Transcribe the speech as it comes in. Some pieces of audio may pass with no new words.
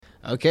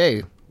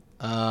Okay.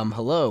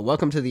 Hello.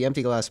 Welcome to the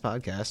Empty Glass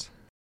Podcast.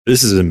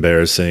 This is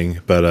embarrassing,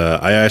 but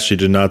I actually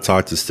did not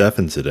talk to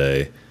Stefan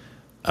today.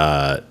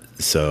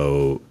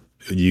 So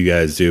you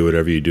guys do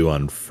whatever you do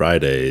on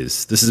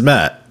Fridays. This is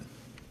Matt.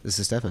 This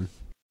is Stefan.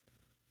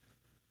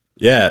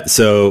 Yeah,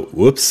 so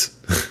whoops.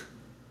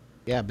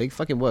 Yeah, big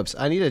fucking whoops.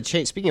 I need to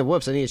change. Speaking of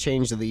whoops, I need to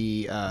change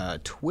the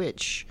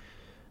Twitch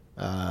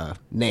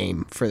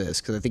name for this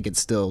because I think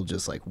it's still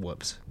just like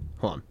whoops.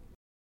 Hold on.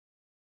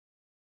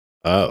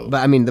 Oh.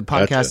 But I mean, the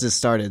podcast Gotcha. has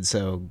started,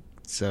 so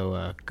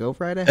go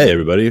Friday. Hey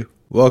everybody.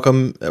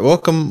 Welcome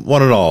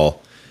one and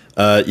all.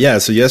 So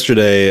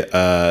yesterday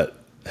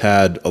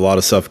had a lot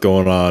of stuff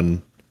going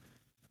on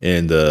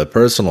in the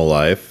personal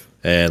life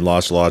and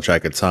lost a lot of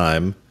track of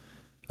time.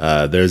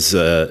 There's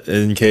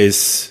in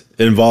case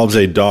it involves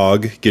a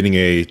dog getting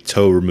a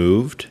toe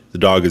removed. The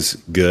dog is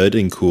good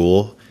and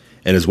cool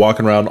and is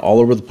walking around all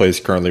over the place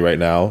currently right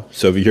now.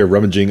 So if you hear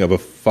rummaging of a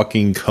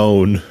fucking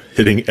cone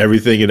hitting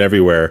everything and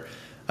everywhere,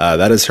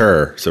 that is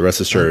her. So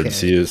rest assured, Okay.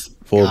 she is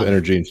full of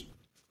energy.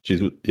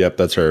 Yep,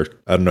 that's her.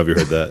 I don't know if you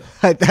heard that.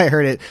 I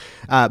heard it.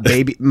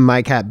 Baby,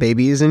 my cat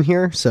Baby is in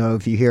here, so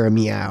if you hear a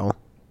meow,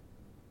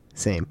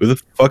 same. Who the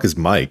fuck is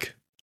Mike?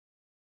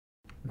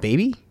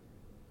 Baby?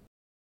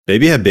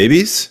 Baby had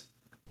babies?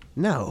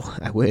 No,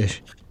 I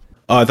wish.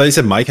 Oh, I thought you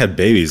said Mike had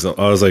babies. I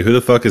was like, who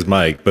the fuck is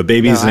Mike? But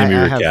Baby's the name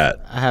of your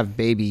cat. I have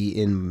Baby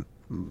in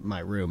my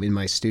room, in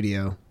my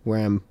studio, where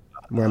I'm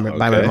by my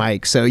Okay.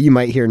 mic. So you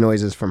might hear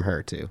noises from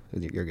her too.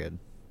 You're good.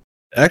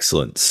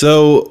 Excellent.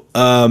 So,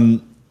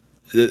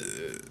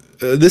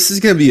 this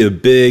is going to be a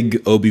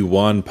big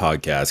Obi-Wan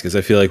podcast because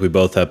I feel like we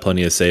both have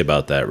plenty to say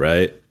about that,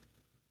 right?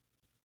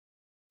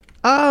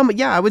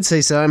 Yeah, I would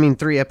say so. I mean,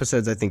 3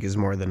 episodes I think is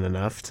more than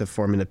enough to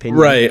form an opinion.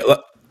 Right.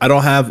 I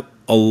don't have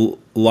a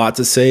lot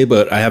to say,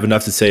 but I have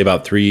enough to say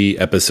about 3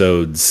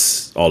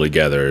 episodes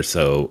altogether.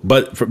 So,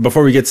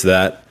 before we get to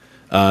that,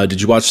 did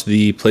you watch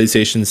the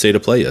PlayStation State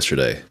of Play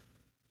yesterday?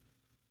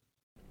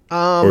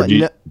 Or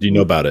do you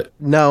know about it?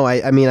 No,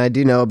 I mean, I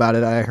do know about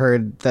it. I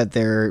heard that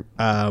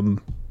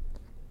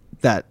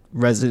that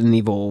Resident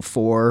Evil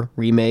 4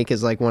 remake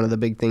is like one of the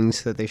big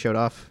things that they showed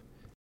off.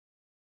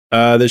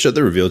 They showed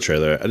the reveal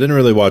trailer. I didn't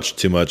really watch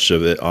too much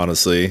of it,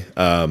 honestly.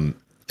 It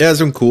has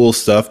some cool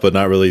stuff, but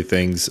not really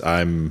things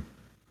I'm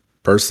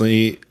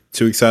personally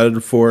too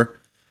excited for.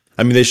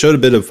 I mean, they showed a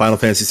bit of Final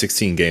Fantasy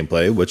 16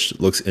 gameplay, which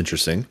looks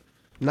interesting.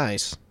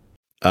 Nice.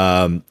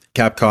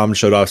 Capcom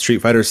showed off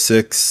Street Fighter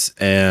 6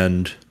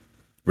 and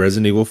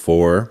Resident Evil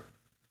 4,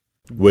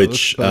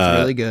 which both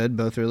really good.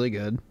 Both really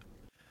good.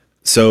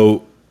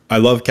 So I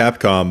love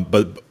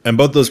Capcom, and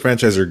both those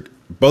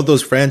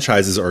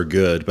franchises are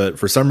good, but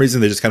for some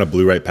reason they just kind of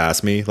blew right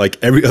past me. Like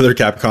every other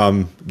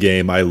Capcom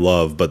game I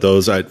love, but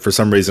those for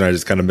some reason I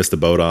just kind of missed the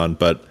boat on.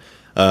 But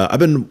I've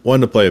been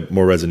wanting to play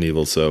more Resident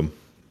Evil, so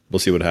we'll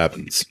see what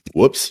happens.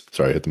 Whoops,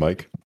 sorry, I hit the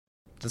mic.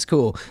 That's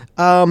cool.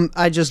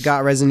 I just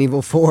got Resident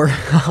Evil 4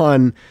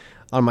 on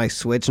my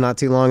Switch not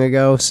too long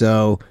ago,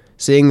 so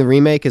seeing the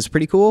remake is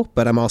pretty cool,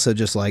 but I'm also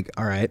just like,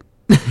 all right.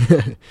 I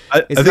think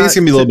it's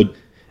gonna be a little bit.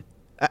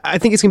 I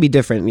think it's gonna be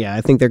different. Yeah,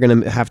 I think they're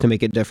gonna have to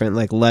make it different,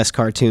 like less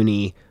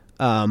cartoony.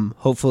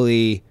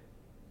 Hopefully,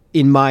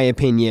 in my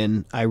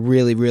opinion, I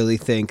really, really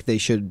think they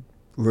should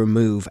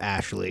remove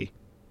Ashley.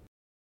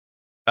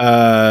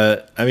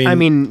 I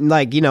mean,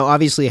 like,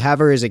 obviously have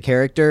her as a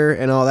character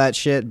and all that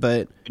shit,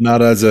 but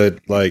not as a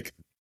like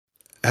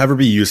have her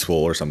be useful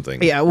or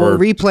something. yeah. Well, Or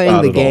replaying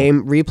not the at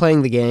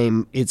all.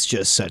 game, it's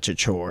just such a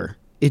chore.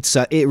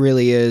 It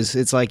really is.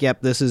 It's like,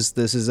 yep, this is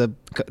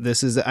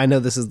I know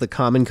this is the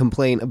common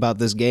complaint about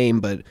this game,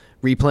 but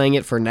replaying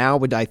it for now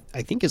I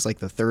think is like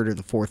the 3rd or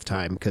the 4th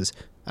time because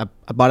I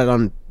bought it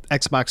on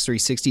Xbox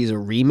 360 as a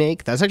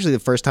remake. That's actually the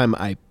first time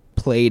I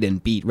played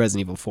and beat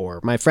Resident Evil 4.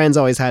 My friends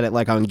always had it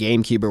like on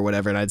GameCube or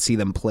whatever, and I'd see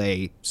them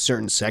play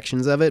certain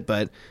sections of it,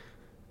 but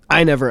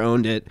I never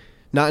owned it.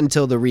 Not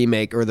until the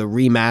remake or the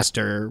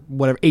remaster,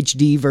 whatever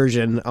HD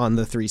version on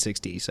the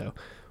 360. So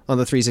on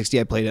the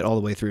 360, I played it all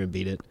the way through and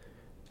beat it.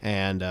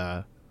 And,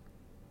 I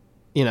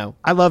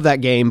love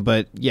that game,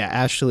 but yeah,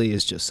 Ashley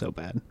is just so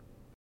bad.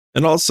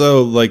 And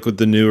also, like with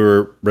the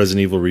newer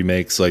Resident Evil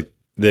remakes, like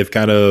they've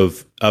kind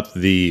of upped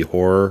the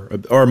horror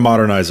or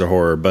modernized the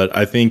horror. But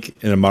I think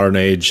in a modern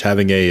age,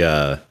 having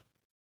a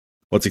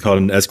what's it called,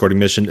 an escorting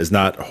mission is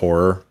not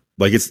horror.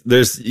 Like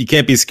you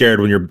can't be scared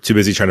when you're too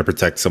busy trying to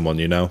protect someone,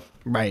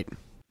 Right.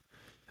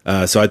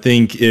 So I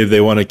think if they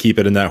want to keep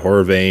it in that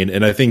horror vein,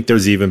 and I think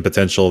there's even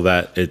potential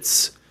that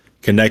it's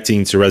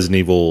connecting to Resident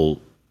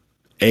Evil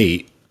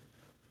 8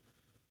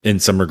 in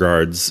some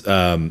regards,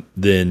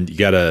 then you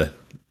gotta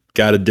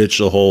ditch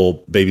the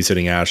whole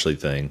babysitting Ashley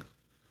thing.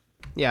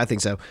 Yeah, I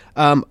think so.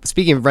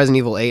 Speaking of Resident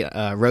Evil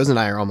 8, Rose and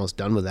I are almost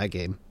done with that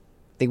game.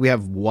 I think we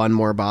have one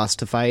more boss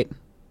to fight.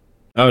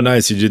 Oh,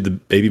 nice! You did the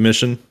baby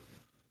mission.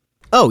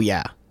 Oh,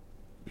 yeah.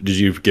 Did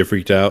you get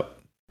freaked out?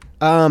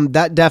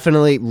 That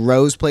definitely,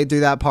 Rose played through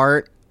that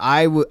part.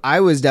 I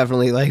was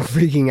definitely like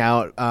freaking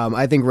out.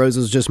 I think Rose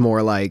was just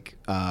more like,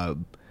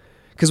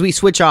 because because we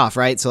switch off,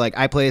 right? So like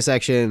I play a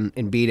section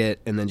and beat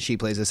it, and then she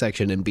plays a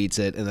section and beats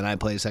it, and then I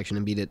play a section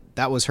and beat it.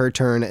 That was her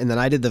turn, and then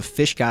I did the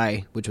fish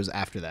guy, which was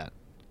after that.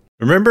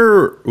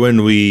 Remember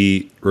when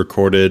we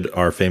recorded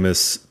our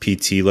famous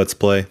PT Let's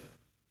Play?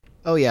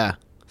 Oh yeah,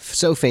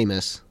 so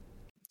famous.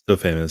 So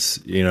famous.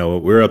 You know,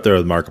 we're up there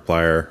with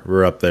Markiplier.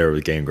 We're up there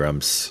with Game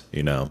Grumps.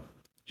 You know,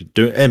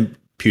 and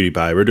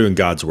PewDiePie. We're doing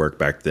God's work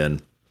back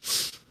then.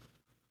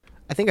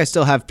 I think I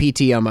still have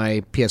PT on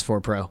my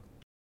PS4 Pro.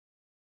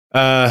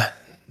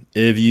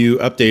 If you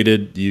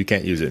updated, you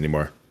can't use it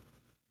anymore.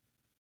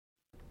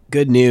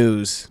 Good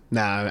news.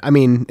 Nah, I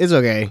mean, it's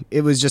okay.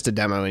 It was just a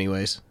demo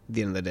anyways, at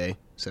the end of the day.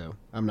 So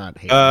I'm not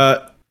hating.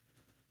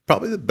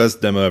 Probably the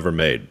best demo ever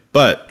made.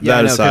 But yeah, that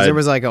I know, aside, because there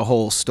was like a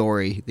whole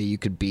story that you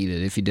could beat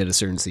it if you did a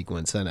certain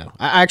sequence. I know.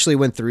 I actually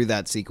went through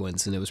that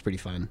sequence and it was pretty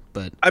fun.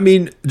 But I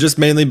mean, just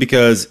mainly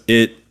because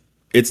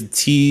it's a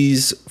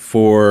tease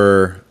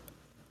for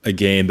a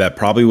game that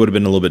probably would have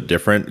been a little bit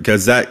different,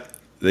 because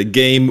the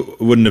game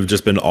wouldn't have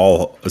just been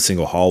all a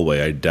single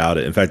hallway. I doubt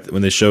it. In fact,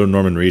 when they show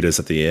Norman Reedus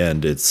at the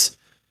end,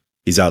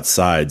 he's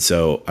outside.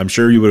 So I'm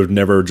sure you would have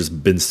never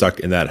just been stuck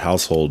in that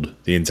household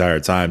the entire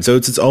time. So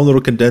it's its own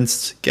little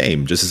condensed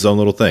game, just its own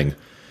little thing.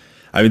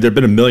 I mean, there've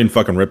been a million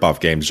fucking ripoff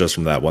games just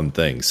from that one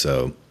thing.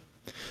 So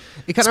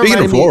it kind of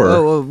reminded me.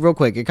 Oh, real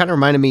quick, it kind of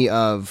reminded me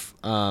of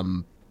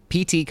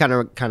PT. Kind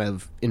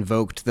of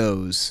invoked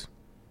those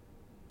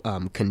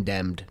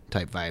Condemned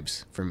type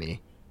vibes for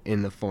me,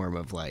 in the form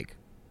of like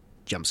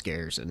jump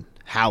scares and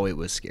how it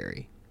was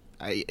scary.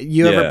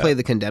 You ever play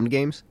the Condemned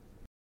games?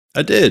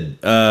 I did.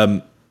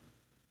 I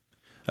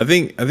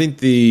think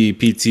the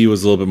PT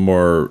was a little bit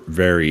more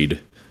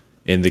varied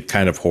in the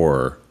kind of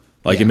horror.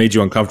 Like it made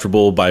you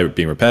uncomfortable by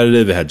being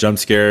repetitive. It had jump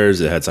scares.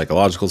 It had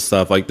psychological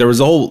stuff. Like there was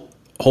a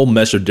whole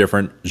mesh of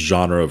different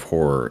genre of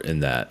horror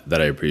in that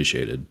I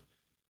appreciated.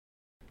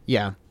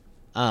 Yeah.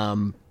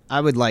 I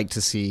would like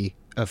to see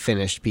a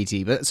finished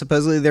PT, but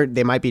supposedly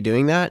they might be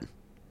doing that.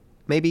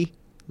 Maybe.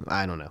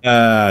 I don't know.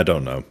 I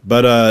don't know.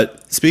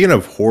 But speaking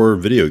of horror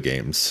video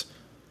games,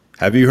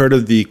 have you heard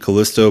of the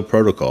Callisto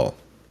Protocol?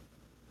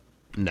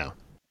 No.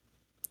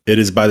 It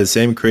is by the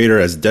same creator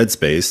as Dead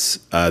Space.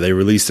 They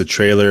released a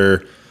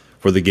trailer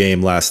for the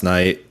game last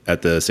night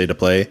at the State of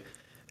Play,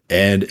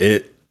 and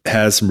it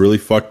has some really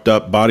fucked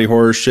up body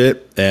horror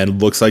shit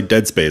and looks like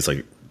Dead Space,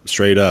 like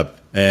straight up.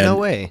 And no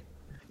way.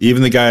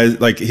 Even the guy,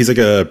 like he's like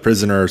a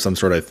prisoner or some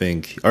sort, I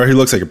think, or he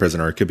looks like a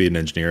prisoner. It could be an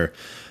engineer,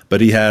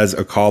 but he has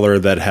a collar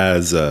that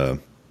has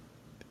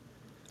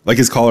like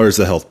his collar is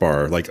the health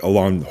bar, like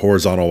along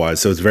horizontal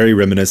wise. So it's very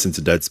reminiscent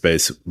to Dead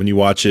Space. When you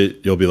watch it,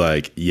 you'll be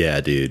like,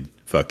 yeah, dude,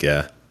 fuck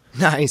yeah.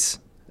 Nice.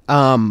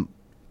 I'm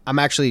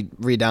actually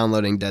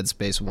re-downloading Dead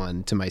Space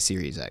 1 to my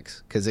Series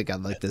X because it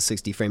got like the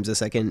 60 frames a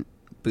second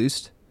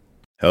boost.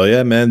 Hell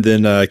yeah, man.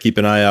 Then keep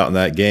an eye out on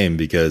that game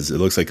because it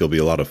looks like it'll be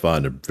a lot of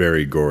fun and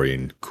very gory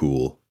and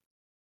cool.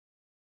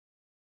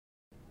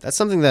 That's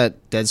something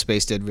that Dead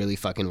Space did really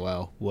fucking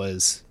well,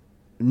 was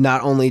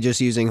not only just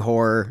using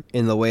horror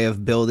in the way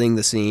of building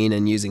the scene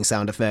and using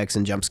sound effects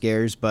and jump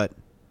scares, but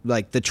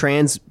like the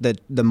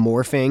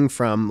morphing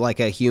from like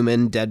a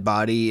human dead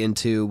body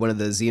into one of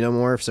the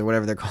xenomorphs or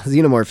whatever they're called.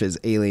 Xenomorph is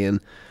alien.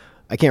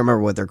 I can't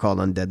remember what they're called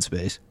on Dead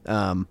Space.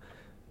 But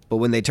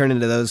when they turn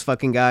into those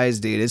fucking guys,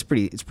 dude, it's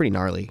pretty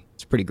gnarly.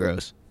 It's pretty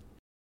gross.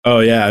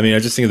 Oh yeah, I mean, I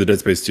just think of the Dead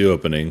Space 2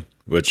 opening,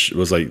 which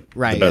was like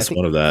the best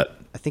one of that.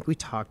 I think we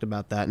talked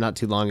about that not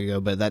too long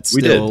ago, but that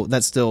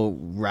still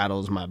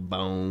rattles my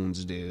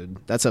bones, dude.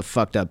 That's a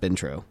fucked up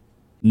intro.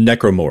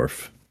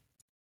 Necromorph.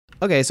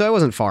 Okay, so I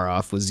wasn't far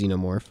off with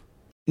Xenomorph.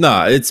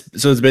 Nah, it's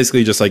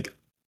basically just like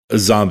a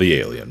zombie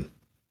alien,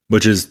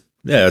 which is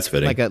that's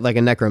fitting. Like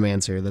a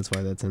necromancer. That's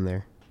why that's in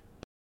there.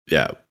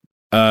 Yeah.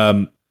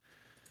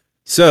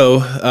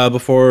 So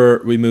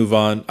before we move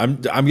on, I'm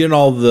getting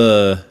all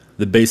the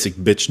basic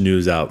bitch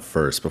news out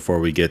first before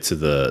we get to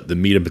the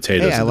meat and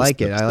potatoes. Hey, I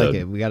like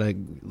it. We gotta,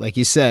 like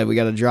you said, we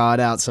gotta draw it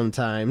out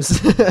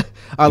sometimes.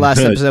 Our last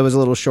episode was a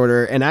little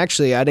shorter, and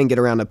actually, I didn't get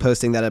around to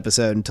posting that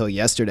episode until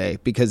yesterday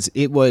because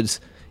it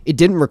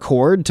didn't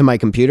record to my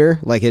computer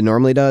like it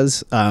normally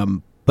does,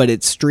 but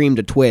it streamed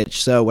to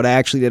Twitch. So what I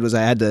actually did was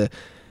I had to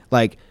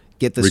like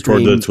get the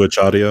record the Twitch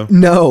audio.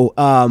 No,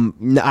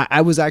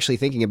 I was actually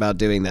thinking about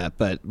doing that,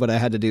 but what I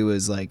had to do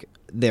was like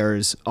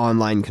there's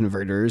online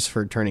converters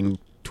for turning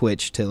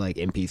Twitch to like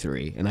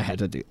MP3,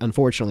 and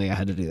unfortunately I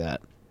had to do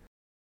that.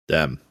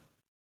 Damn.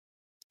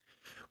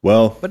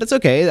 Well, but it's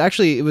okay.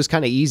 Actually, it was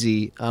kind of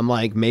easy. I'm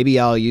like, maybe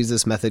I'll use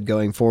this method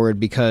going forward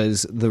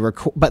because the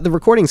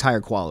recording's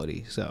higher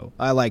quality. So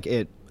I like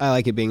it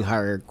being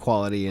higher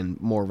quality and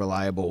more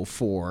reliable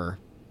for,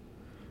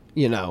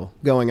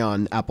 going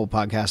on Apple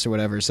Podcasts or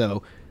whatever.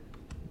 So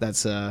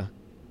that's I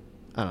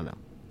don't know.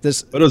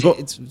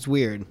 It's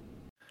weird.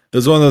 It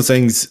was one of those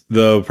things,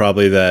 though,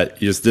 probably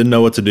that you just didn't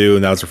know what to do,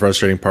 and that was the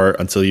frustrating part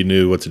until you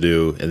knew what to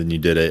do, and then you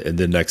did it, and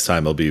then next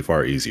time it'll be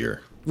far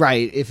easier.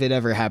 Right, if it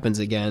ever happens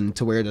again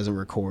to where it doesn't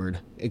record.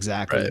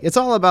 Exactly. Right. It's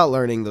all about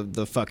learning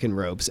the fucking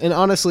ropes. And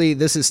honestly,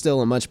 this is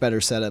still a much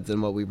better setup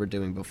than what we were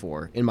doing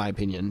before, in my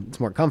opinion. It's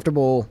more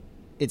comfortable.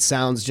 it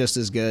sounds just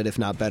as good, if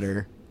not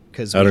better.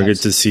 Because I don't get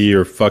to see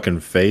your fucking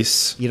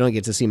face. You don't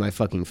get to see my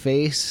fucking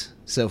face.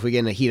 So if we get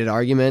in a heated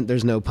argument,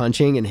 there's no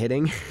punching and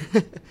hitting.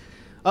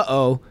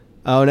 Uh-oh.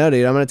 Oh, no,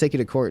 dude. I'm going to take you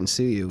to court and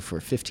sue you for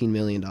 $15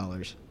 million.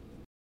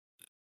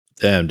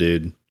 Damn,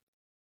 dude.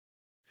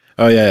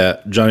 Oh,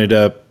 yeah. Johnny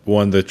Depp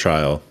won the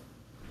trial.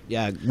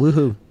 Yeah,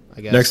 woohoo,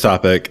 I guess. Next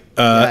topic.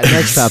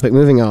 Next topic.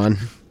 Moving on.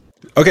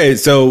 Okay,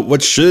 so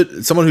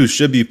someone who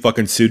should be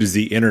fucking sued is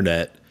the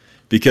internet.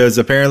 Because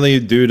apparently,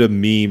 due to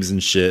memes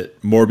and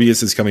shit,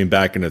 Morbius is coming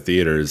back into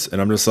theaters.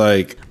 And I'm just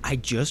like... I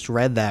just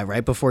read that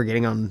right before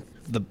getting on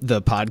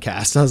the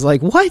podcast. I was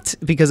like, what?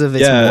 Because of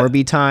its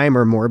Morbi time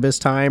or Morbus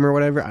time or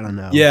whatever? I don't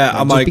know. Yeah,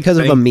 I'm like... because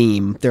of a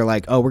meme, they're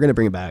like, oh, we're going to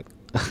bring it back.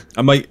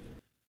 I'm like,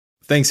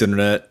 thanks,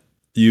 internet.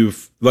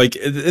 You've... Like,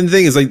 and the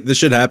thing is, like, this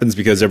shit happens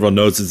because everyone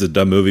knows it's a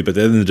dumb movie. But at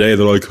the end of the day,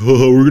 they're like,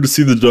 oh, we're going to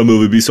see the dumb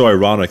movie. Be so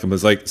ironic. And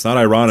it's like, it's not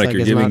ironic.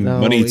 You're giving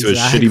money to a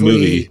shitty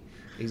movie.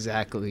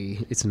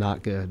 Exactly. It's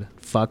not good.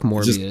 Fuck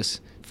Morbius.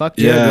 Fuck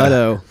Jared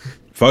Leto.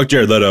 Fuck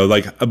Jared Leto.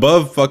 Like,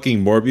 above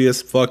fucking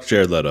Morbius, fuck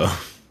Jared Leto.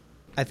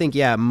 I think,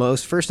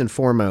 first and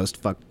foremost,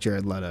 fuck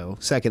Jared Leto.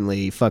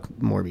 Secondly, fuck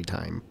Morbi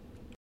time.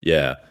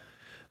 Yeah.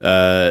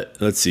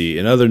 Let's see.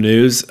 In other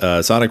news,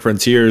 Sonic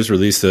Frontiers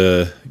released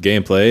a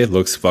gameplay.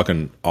 Looks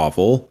fucking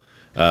awful.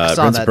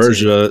 Prince of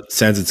Persia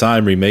Sands of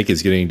Time remake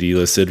is getting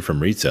delisted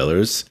from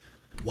retailers.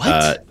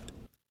 What?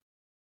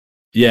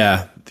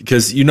 Yeah,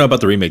 because you know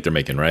about the remake they're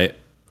making, right?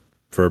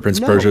 For Prince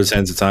of Persia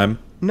Sands of Time?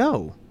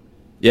 No.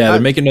 Yeah, they're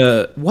making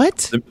a...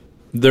 What?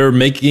 They're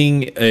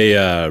making a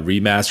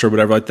remaster or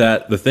whatever like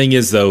that. The thing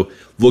is, though,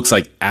 looks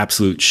like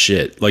absolute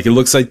shit. Like, it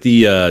looks like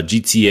the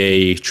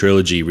GTA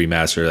trilogy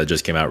remaster that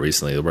just came out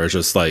recently, where it's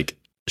just, like,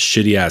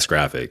 shitty-ass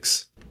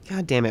graphics.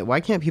 God damn it. Why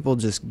can't people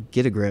just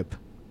get a grip?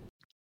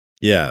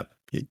 Yeah.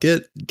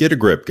 Get a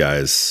grip,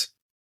 guys.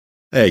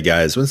 Hey,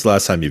 guys, when's the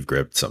last time you've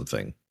gripped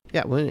something?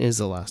 Yeah, when is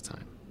the last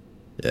time?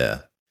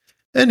 Yeah.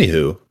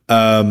 Anywho,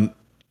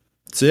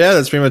 so yeah,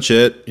 that's pretty much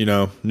it. You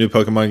know, new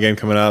Pokemon game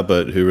coming out,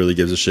 but who really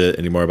gives a shit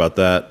anymore about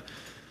that?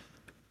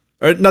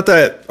 Or not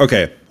that.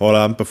 Okay, hold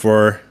on.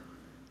 Before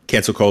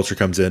cancel culture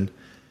comes in,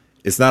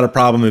 it's not a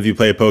problem if you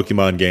play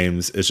Pokemon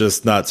games. It's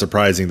just not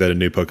surprising that a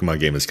new Pokemon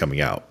game is coming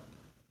out.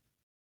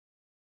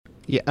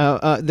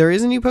 Yeah, there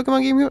is a new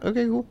Pokemon game.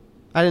 Okay, cool.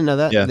 I didn't know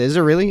that. Yeah. Is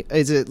it really?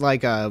 Is it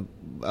like a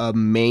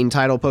main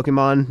title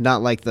Pokemon,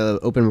 not like the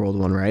open world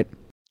one, right?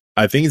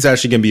 I think it's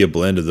actually going to be a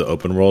blend of the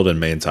open world and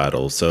main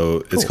title.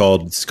 So It's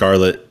called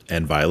Scarlet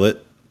and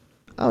Violet.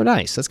 Oh,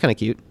 nice. That's kind of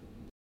cute.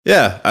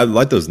 Yeah, I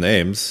like those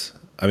names.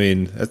 I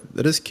mean,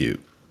 that is cute.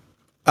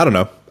 I don't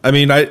know. I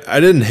mean, I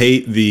didn't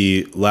hate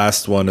the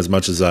last one as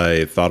much as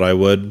I thought I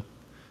would.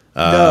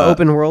 The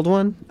open world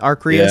one?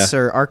 Arceus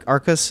or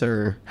Arcus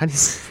or how do you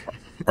say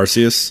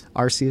Arceus?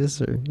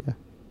 Arceus or yeah.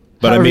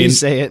 But However I mean, you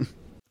say it.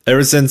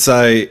 Ever since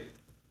I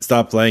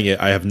stopped playing it,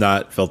 I have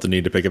not felt the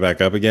need to pick it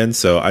back up again.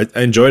 So I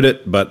enjoyed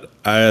it, but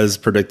as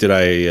predicted,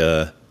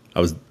 I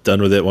was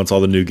done with it once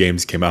all the new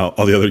games came out.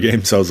 All the other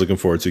games I was looking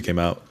forward to came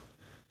out.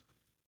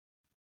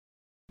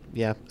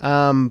 Yeah.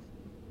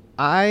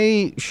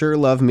 I sure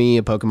love me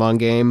a Pokemon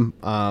game,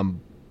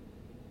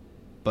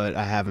 but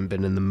I haven't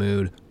been in the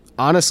mood.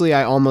 Honestly,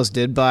 I almost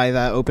did buy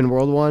that open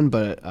world one,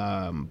 but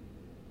I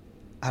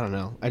don't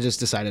know. I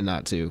just decided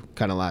not to,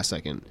 kind of last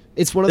second.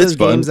 It's one of those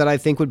games that I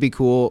think would be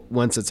cool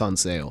once it's on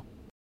sale.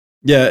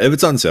 Yeah, if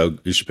it's on sale,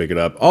 you should pick it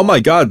up. Oh my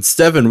God,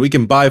 Steven, we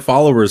can buy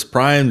followers,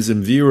 primes,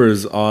 and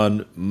viewers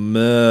on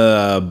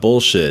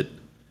bullshit.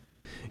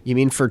 You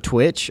mean for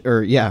Twitch?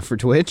 For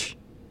Twitch?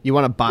 You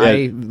want to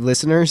buy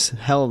listeners?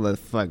 Hell the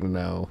fuck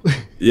no.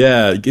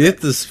 Yeah,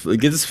 get this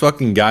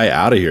fucking guy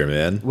out of here,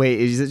 man.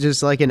 Wait, is it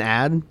just like an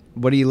ad?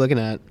 What are you looking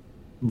at?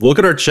 Look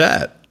at our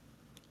chat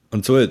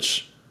on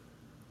Twitch.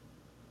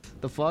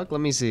 The fuck? Let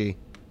me see.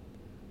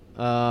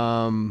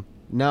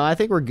 No, I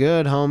think we're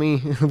good,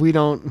 homie. We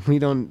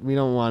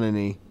don't want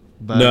any.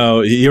 But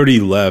no, he already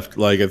left.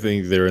 Like, I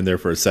think they're in there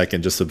for a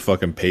second just to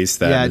fucking paste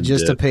that. Yeah,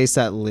 just to paste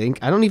that link.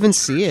 I don't even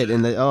see it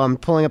in the. Oh, I'm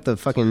pulling up the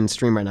fucking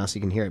stream right now so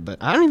you can hear it, but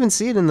I don't even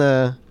see it in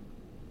the.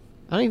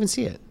 I don't even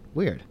see it.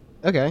 Weird.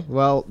 Okay,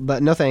 well,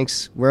 but no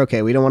thanks. We're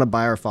okay. We don't want to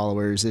buy our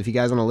followers. If you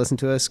guys want to listen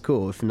to us,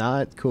 cool. If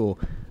not, cool.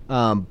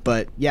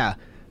 But yeah,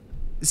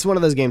 it's one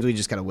of those games we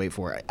just gotta wait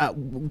for.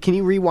 Can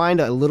you rewind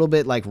a little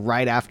bit, like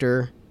right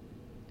after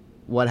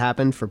what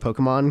happened for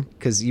Pokemon?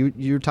 Because you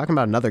were talking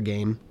about another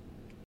game.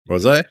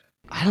 Was I?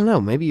 I don't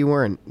know. Maybe you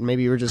weren't.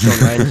 Maybe you were just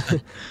going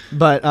right.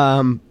 But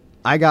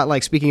I got,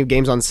 like, speaking of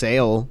games on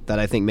sale that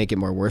I think make it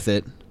more worth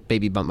it.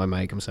 Baby bumped my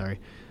mic. I'm sorry.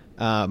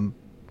 I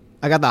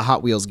got the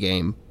Hot Wheels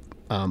game.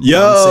 On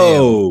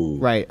sale.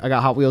 Right. I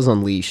got Hot Wheels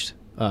Unleashed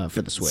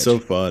for the Switch. So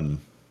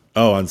fun.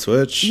 Oh, on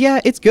Switch? Yeah,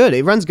 it's good.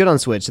 It runs good on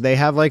Switch. They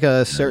have, like,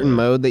 a certain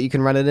mode that you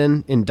can run it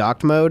in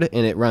docked mode,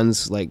 and it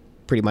runs, like,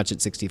 pretty much at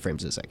 60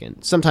 frames a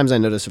second. Sometimes I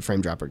notice a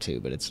frame drop or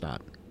two, but it's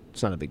not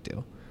a big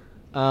deal.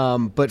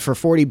 But for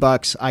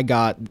 $40, I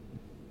got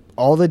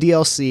all the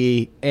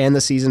DLC and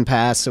the season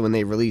pass. So when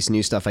they release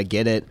new stuff, I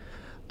get it.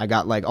 I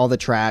got like all the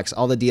tracks,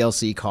 all the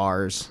DLC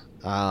cars.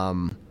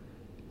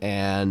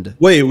 And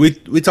Wait,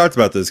 we talked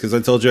about this because I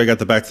told you I got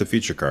the Back to the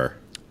Future car.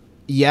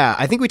 yeah,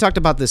 I think we talked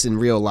about this in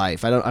real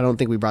life. I don't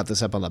think we brought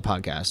this up on the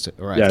podcast.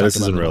 Or Yeah, I've this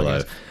talked is about in it on real the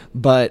podcast. life.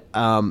 But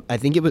I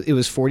think it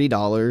was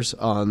 $40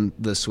 on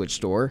the Switch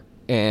store,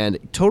 and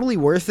totally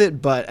worth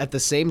it. But at the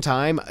same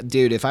time,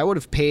 dude, if I would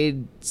have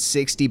paid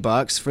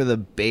 $60 for the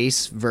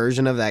base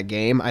version of that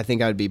game, I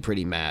think I would be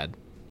pretty mad.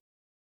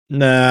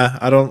 Nah,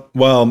 I don't.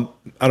 Well,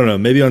 I don't know.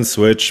 Maybe on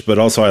Switch, but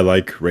also I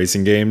like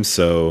racing games,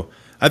 so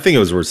I think it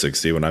was worth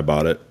 60 when I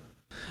bought it.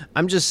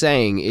 I'm just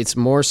saying, it's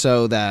more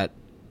so that,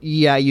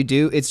 yeah, you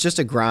do. It's just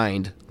a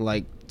grind.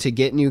 Like, to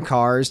get new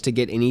cars, to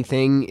get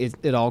anything,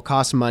 it all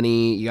costs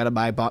money. You got to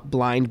buy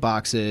blind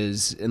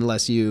boxes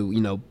unless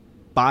you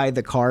buy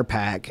the car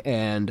pack.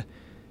 And,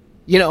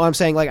 you know what I'm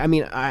saying? Like, I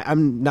mean,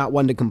 I'm not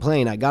one to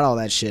complain. I got all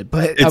that shit.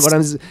 But what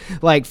I'm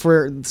like,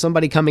 for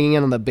somebody coming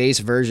in on the base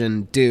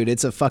version, dude,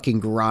 it's a fucking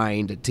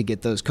grind to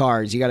get those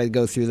cars. You got to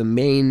go through the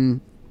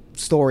main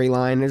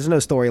storyline. There's no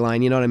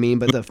storyline, you know what I mean?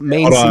 But the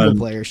main single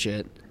player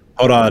shit.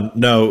 Hold on.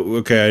 No,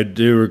 okay, I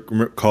do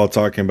recall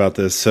talking about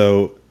this.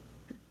 So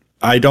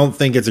I don't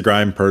think it's a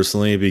grind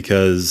personally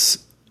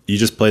because you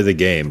just play the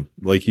game.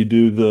 Like you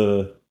do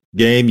the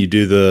game, you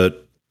do the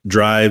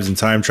drives and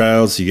time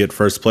trials, you get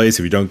first place.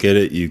 If you don't get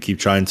it, you keep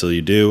trying until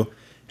you do.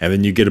 And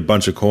then you get a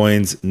bunch of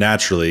coins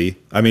naturally.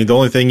 I mean, the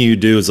only thing you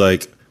do is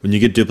like when you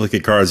get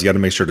duplicate cars, you got to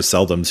make sure to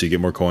sell them so you get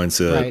more coins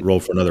to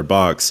roll for another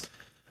box.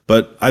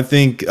 But I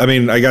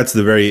got to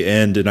the very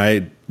end and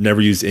I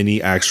never used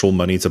any actual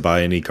money to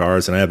buy any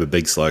cars, and I have a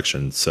big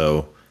selection.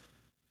 So,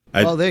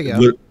 There you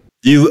go.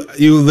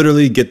 You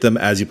literally get them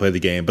as you play the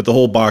game. But the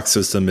whole box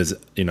system is,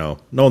 no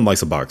one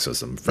likes a box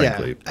system,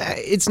 frankly. Yeah,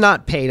 it's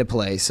not pay to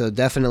play, so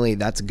definitely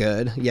that's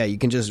good. Yeah, you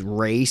can just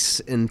race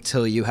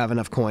until you have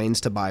enough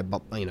coins to buy,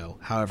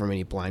 however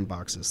many blind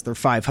boxes. They're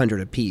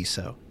 500 a piece,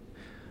 so.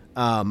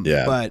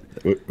 Yeah, but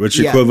which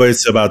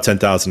equates to about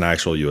 10,000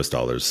 actual US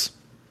dollars.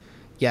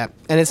 Yeah,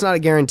 and it's not a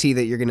guarantee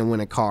that you're going to win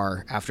a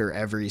car after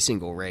every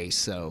single race.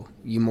 So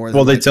you more than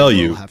well, they likely tell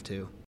you have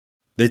to.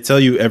 They tell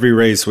you every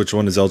race which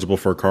one is eligible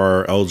for a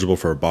car, eligible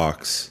for a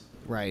box.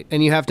 Right,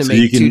 and you have to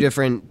make two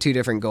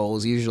different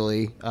goals.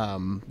 Usually,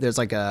 there's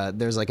like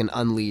an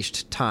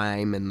unleashed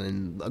time and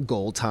then a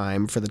goal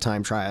time for the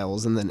time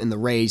trials, and then in the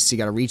race you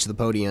got to reach the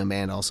podium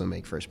and also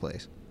make first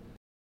place.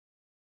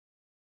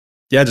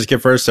 Yeah, just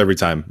get first every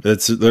time.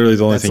 That's literally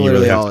the only thing you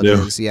really have to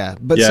do. Yeah,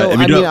 but yeah, so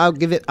I mean,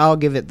 I'll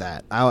give it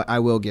that. I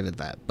will give it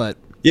that. But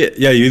yeah,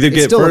 you either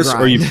get first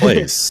or you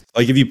place.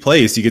 Like if you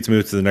place, you get to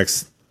move to the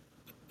next.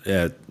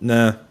 Yeah,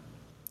 nah,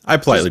 I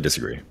politely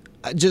disagree.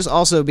 Just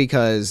also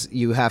because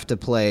you have to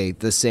play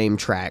the same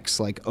tracks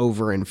like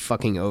over and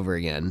fucking over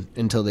again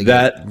until they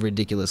get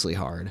ridiculously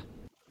hard.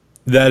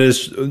 That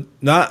is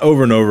not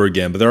over and over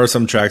again, but there are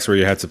some tracks where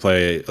you have to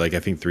play like I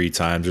think 3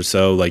 times or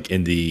so, like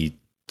in the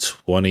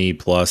 20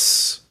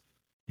 plus.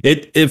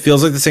 It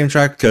feels like the same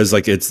track because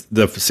like it's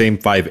the same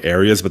 5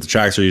 areas, but the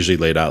tracks are usually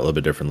laid out a little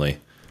bit differently.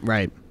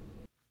 Right.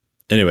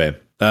 Anyway,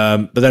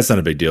 but that's not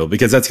a big deal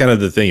because that's kind of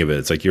the thing of it.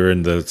 It's like you're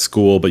in the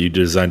school, but you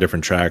design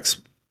different tracks.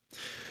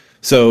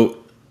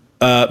 So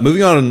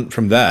moving on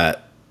from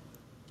that,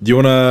 do you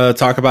want to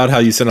talk about how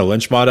you sent a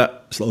lynch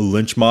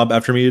mob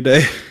after me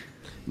today?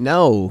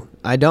 No,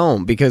 I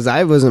don't because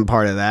I wasn't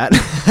part of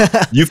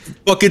that. You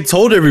fucking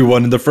told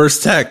everyone in the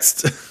first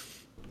text.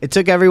 It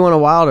took everyone a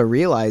while to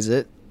realize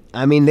it.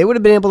 I mean, they would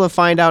have been able to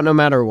find out no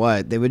matter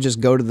what. They would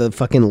just go to the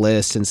fucking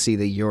list and see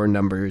that your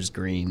number is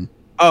green.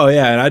 Oh,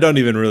 yeah, and I don't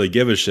even really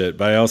give a shit,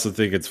 but I also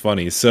think it's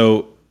funny.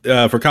 So,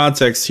 for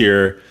context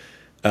here,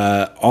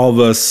 all of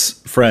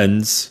us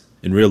friends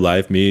in real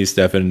life, me,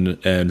 Stefan,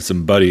 and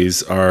some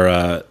buddies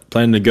are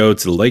planning to go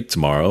to the lake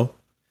tomorrow,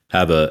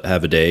 have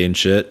a day and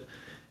shit.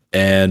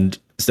 And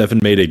Stefan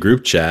made a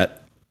group chat,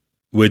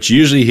 which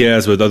usually he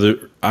has with other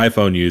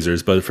iPhone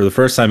users, but for the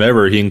first time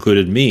ever, he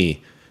included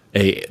me,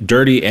 a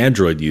dirty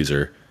Android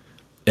user,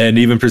 and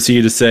even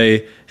proceeded to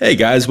say, "Hey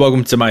guys,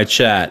 welcome to my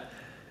chat,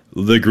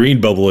 the Green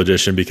Bubble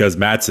edition, because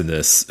Matt's in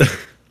this."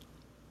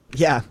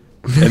 Yeah.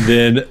 And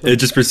then it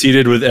just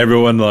proceeded with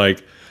everyone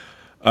like,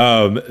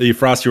 the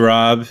Frosty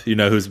Rob,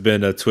 who's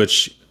been a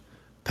Twitch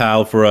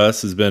pal for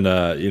us, has been,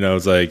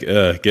 it's like,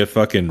 get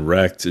fucking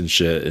wrecked and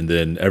shit. And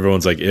then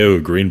everyone's like, ew,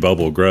 Green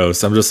Bubble,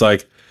 gross. I'm just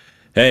like,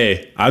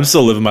 hey, I'm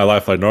still living my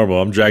life like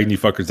normal. I'm dragging you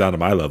fuckers down to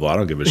my level. I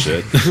don't give a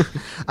shit.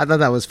 I thought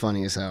that was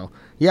funny as hell.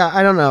 Yeah,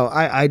 I don't know.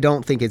 I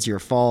don't think it's your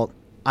fault.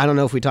 I don't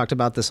know if we talked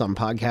about this on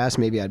podcast.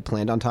 Maybe I'd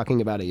planned on talking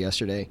about it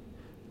yesterday.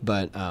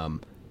 But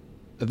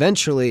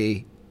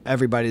eventually,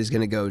 everybody's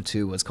going to go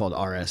to what's called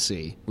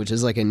RSC, which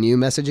is like a new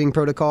messaging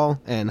protocol.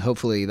 And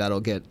hopefully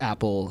that'll get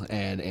Apple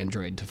and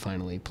Android to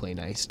finally play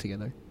nice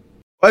together.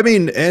 I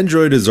mean,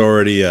 Android is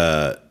already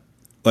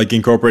like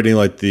incorporating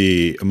like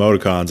the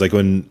emoticons. Like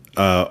when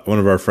one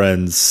of our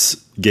friends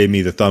gave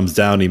me the thumbs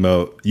down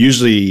emote,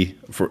 usually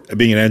for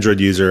being an Android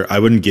user, I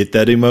wouldn't get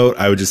that emote.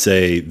 I would just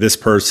say this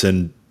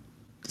person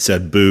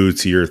said boo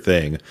to your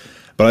thing.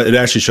 but it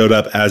actually showed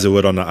up as it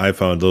would on the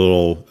iPhone, the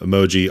little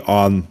emoji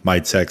on my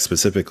text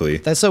specifically.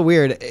 That's so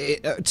weird.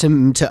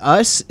 To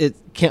us, it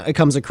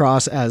comes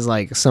across as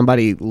like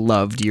somebody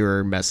loved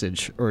your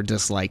message or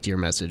disliked your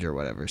message or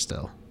whatever.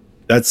 Still,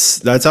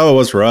 That's how it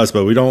was for us,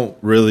 but we didn't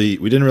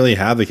really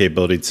have the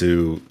capability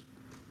to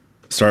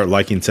start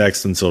liking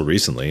text until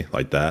recently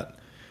like that.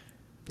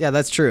 yeah,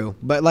 that's true.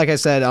 But like I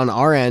said, on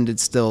our end, it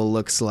still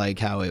looks like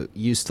how it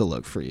used to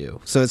look for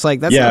you. So it's like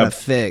that's not a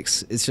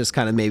fix. It's just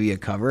kind of maybe a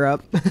cover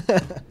up.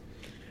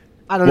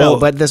 I don't know,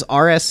 but this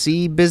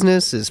RSC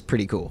business is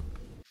pretty cool.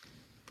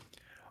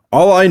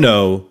 All I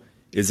know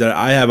is that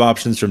I have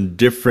options from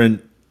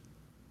different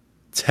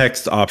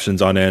text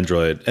options on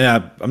Android.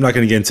 And I'm not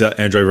going to get into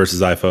Android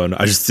versus iPhone.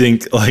 I just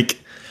think like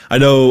I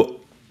know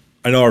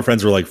our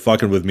friends were like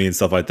fucking with me and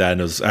stuff like that,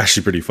 and it was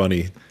actually pretty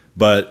funny.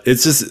 But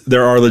it's just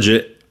there are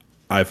legit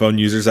iPhone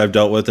users I've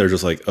dealt with. They're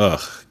just like,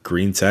 ugh,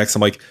 green text.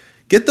 I'm like,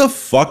 get the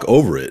fuck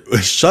over it.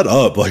 Shut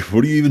up. Like,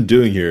 what are you even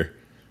doing here?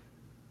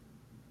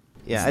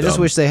 Yeah, I just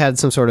wish they had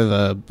some sort of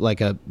a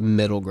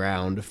middle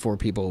ground for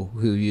people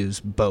who use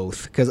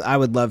both, because I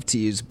would love to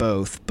use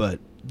both, but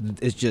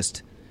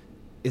it's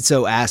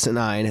so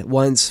asinine.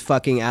 Once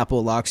fucking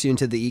Apple locks you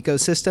into the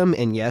ecosystem,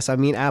 and yes, I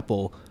mean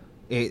Apple,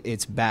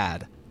 it's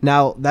bad.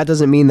 Now, that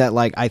doesn't mean that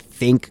like I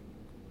think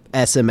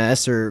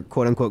SMS or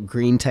quote unquote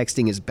green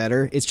texting is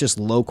better. It's just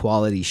low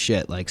quality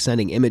shit, like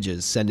sending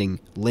images,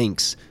 sending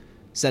links,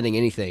 sending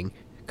anything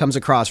comes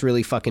across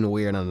really fucking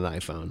weird on an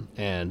iPhone,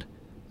 and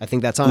I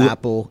think that's on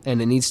Apple,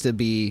 and it needs to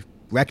be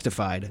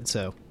rectified.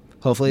 So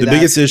hopefully the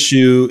biggest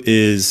issue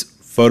is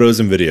photos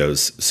and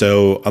videos.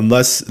 So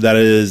unless that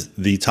is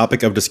the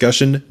topic of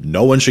discussion,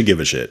 no one should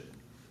give a shit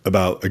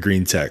about a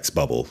green text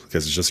bubble,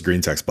 because it's just a green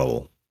text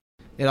bubble.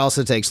 It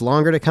also takes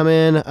longer to come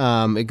in.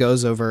 It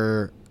goes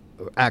over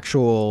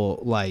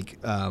actual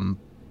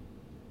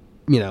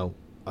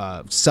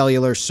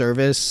cellular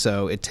service,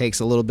 so it takes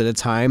a little bit of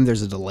time.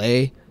 There's a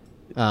delay.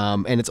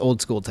 And it's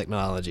old school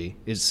technology.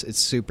 It's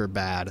super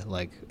bad.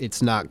 Like,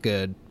 it's not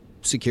good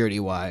security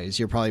wise.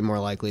 You're probably more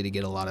likely to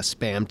get a lot of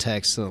spam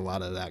texts and a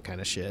lot of that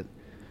kind of shit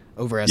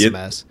over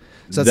SMS.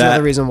 So that's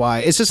another reason why.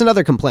 It's just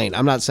another complaint.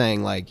 I'm not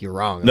saying like you're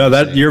wrong. No,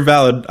 you're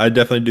valid. I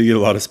definitely do get a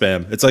lot of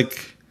spam. It's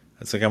like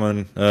I'm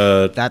on.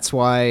 That's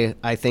why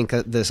I think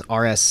that this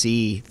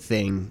RSC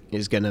thing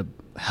is gonna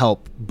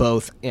help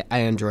both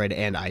Android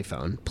and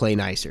iPhone play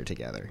nicer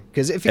together.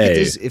 Because if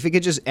it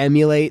could just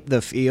emulate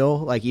the feel,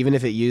 like even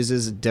if it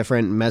uses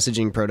different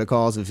messaging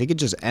protocols, if it could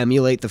just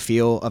emulate the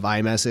feel of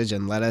iMessage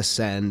and let us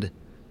send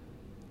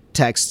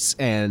texts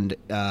and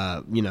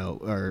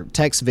or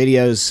text,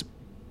 videos,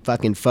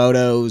 fucking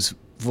photos,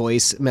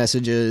 voice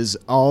messages,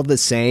 all the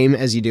same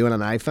as you do on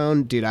an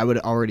iPhone, dude, I would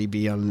already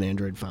be on an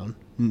Android phone,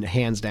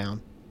 hands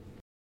down.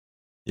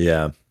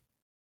 Yeah.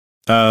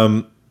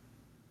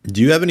 Do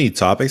you have any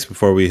topics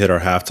before we hit our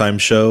halftime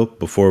show?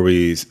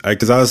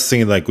 Because I was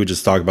thinking like we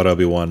just talk about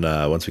Obi-Wan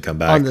once we come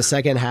back on the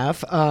second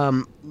half.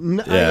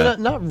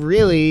 Not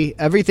really.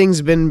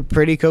 Everything's been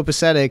pretty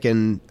copacetic,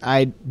 and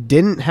I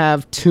didn't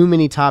have too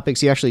many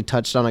topics. You actually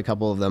touched on a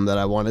couple of them that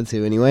I wanted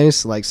to,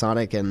 anyways, like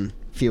Sonic and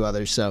a few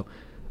others. So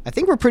I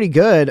think we're pretty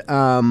good.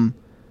 So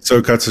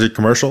cut to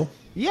commercial.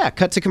 Yeah,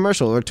 cut to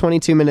commercial. We're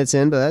 22 minutes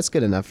in, but that's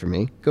good enough for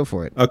me. Go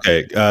for it.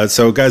 Okay.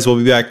 So guys, we'll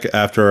be back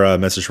after a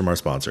message from our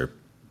sponsor.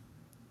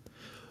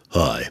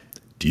 Hi,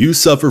 do you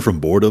suffer from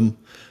boredom?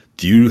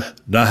 Do you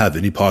not have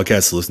any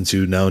podcasts to listen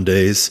to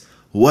nowadays?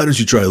 Why don't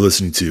you try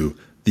listening to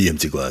the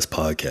Empty Glass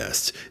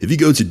Podcast? If you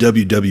go to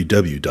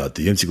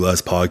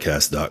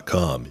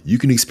www.theemptyglasspodcast.com, you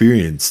can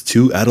experience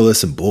two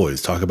adolescent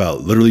boys talk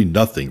about literally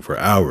nothing for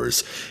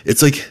hours.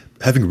 It's like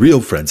having real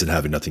friends and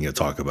having nothing to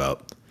talk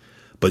about.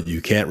 But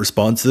you can't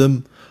respond to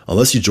them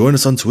unless you join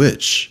us on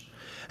Twitch.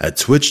 At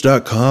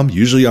twitch.com,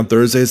 usually on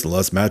Thursdays,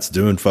 unless Matt's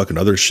doing fucking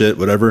other shit,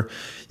 whatever,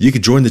 you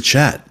can join the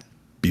chat.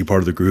 Be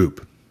part of the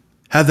group.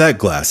 Have that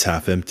glass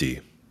half empty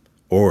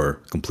or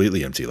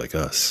completely empty like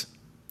us.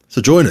 So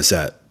join us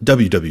at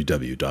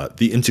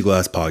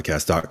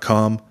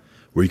www.theemptyglasspodcast.com,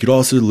 where you could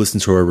also listen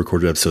to our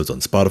recorded episodes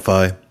on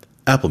Spotify,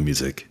 Apple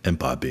Music, and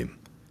Podbean.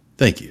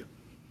 Thank you.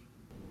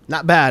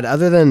 Not bad.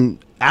 Other than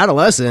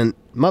adolescent,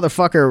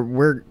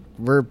 motherfucker,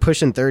 we're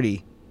pushing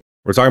 30.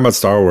 We're talking about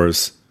Star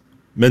Wars.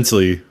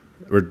 Mentally,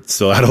 we're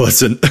still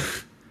adolescent.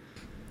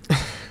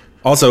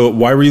 Also,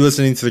 why were you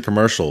listening to the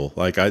commercial?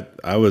 Like,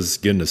 I was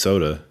getting a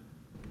soda.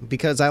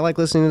 Because I like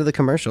listening to the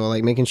commercial,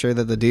 like making sure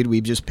that the dude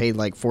we just paid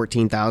like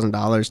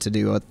 $14,000 to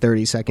do a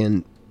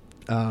 30-second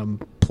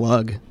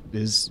plug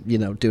is,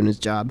 doing his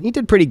job. He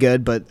did pretty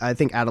good, but I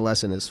think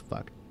adolescent is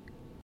fuck.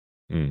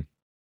 It's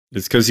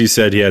because he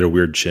said he had a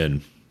weird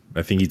chin.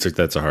 I think he took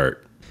that to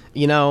heart.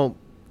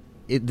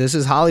 This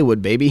is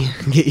Hollywood, baby.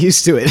 Get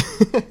used to it.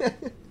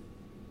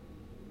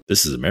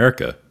 This is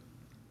America.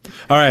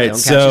 All right,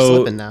 don't catch you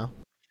slipping now.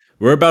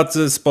 We're about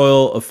to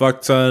spoil a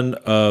fuck ton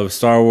of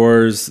Star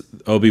Wars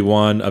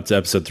Obi-Wan up to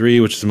episode 3,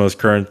 which is the most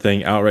current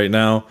thing out right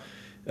now.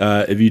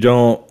 If you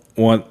don't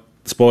want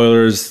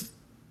spoilers,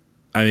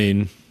 I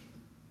mean,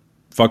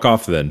 fuck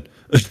off then.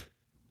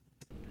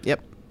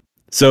 Yep.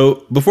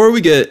 So before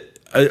we get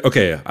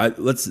Okay,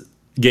 let's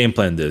game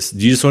plan this.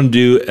 Do you just want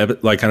to do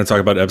like kind of talk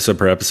about episode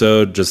per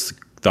episode, just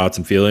thoughts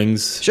and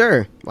feelings?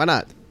 Sure, why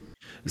not?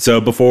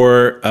 So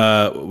before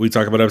we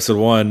talk about episode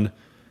 1,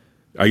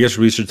 I guess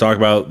we should talk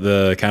about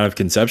the kind of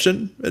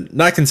conception,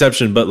 not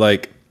conception, but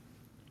like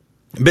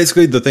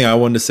basically the thing I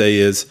wanted to say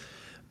is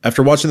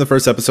after watching the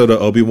first episode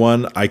of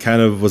Obi-Wan, I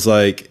kind of was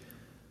like,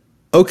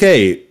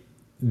 okay,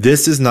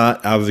 this is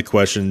not out of the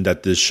question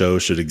that this show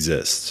should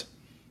exist.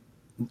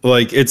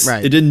 Like it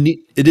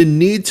didn't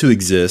need to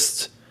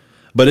exist,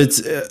 but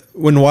it's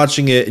when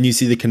watching it and you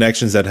see the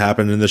connections that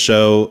happen in the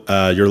show,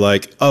 you're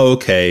like, oh,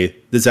 okay,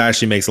 this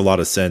actually makes a lot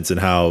of sense in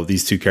how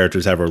these two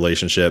characters have a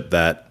relationship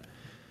that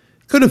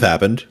could have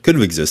happened, could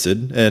have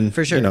existed, and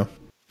for sure,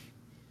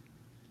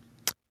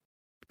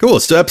 Cool.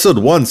 So episode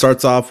 1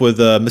 starts off with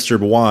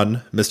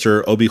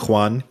Mr.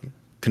 Obi-Wan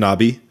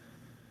Kenobi.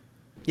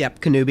 Yep,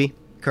 Kenobi,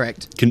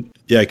 correct.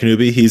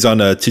 Kenobi. He's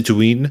on a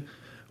Tatooine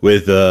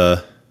with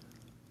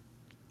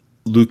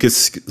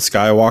Lucas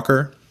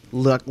Skywalker.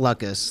 Luke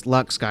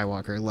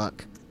Skywalker.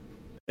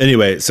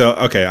 Anyway, so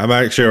okay, I'm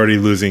actually already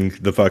losing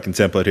the fucking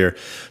template here.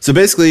 So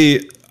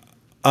basically,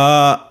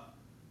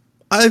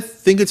 I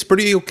think it's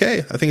pretty okay.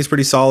 I think it's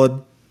pretty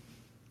solid.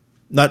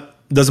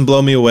 Doesn't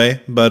blow me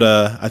away, but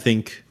I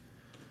think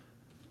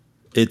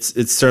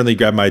it's certainly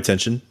grabbed my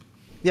attention.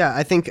 Yeah,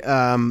 I think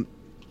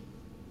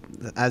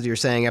as you're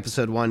saying,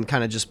 episode 1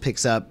 kind of just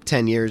picks up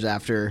 10 years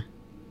after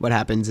what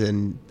happens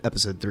in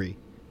episode 3,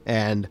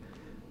 and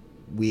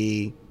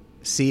we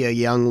see a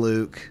young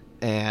Luke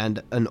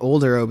and an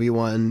older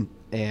Obi-Wan,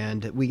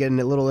 and we get a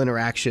little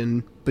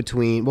interaction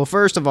between. Well,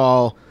 first of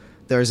all,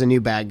 there's a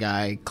new bad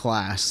guy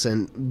class,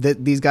 and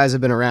these guys have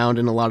been around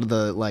in a lot of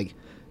the like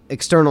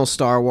external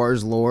Star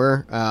Wars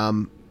lore,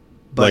 but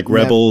like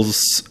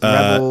Rebels,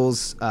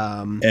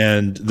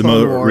 and the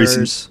more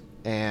recent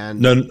and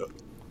no.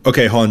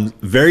 Okay, hold on.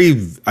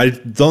 I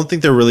don't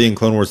think they're really in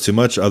Clone Wars too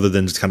much, other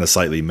than just kind of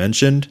slightly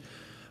mentioned,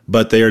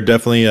 but they are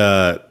definitely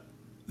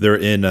they're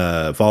in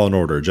Fallen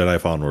Order, Jedi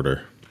Fallen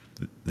Order,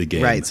 the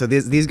game. Right. So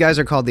these guys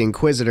are called the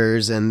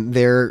Inquisitors, and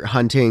they're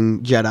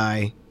hunting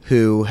Jedi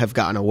who have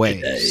gotten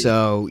away.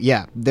 So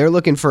yeah, they're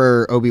looking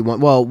for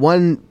Obi-Wan. Well,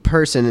 one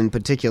person in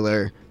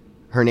particular,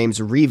 her name's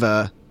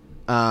Reva.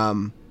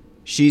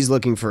 She's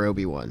looking for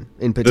Obi-Wan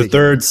in particular.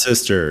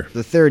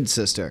 The third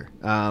sister.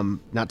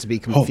 Not to be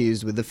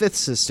confused with the fifth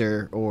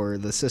sister or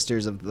the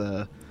sisters of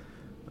the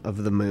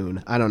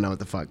moon. I don't know what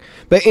the fuck.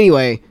 But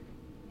anyway,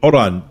 hold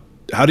on.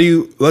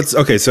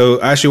 Okay, so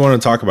I actually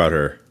want to talk about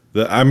her.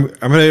 I'm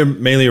going to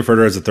mainly refer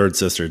to her as the third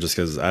sister just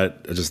because I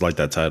just like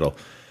that title.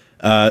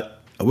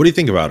 What do you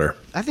think about her?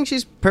 I think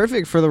she's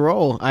perfect for the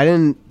role. I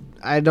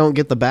don't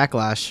get the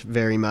backlash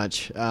very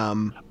much.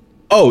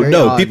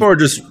 No, people are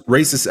just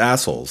racist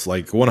assholes,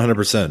 like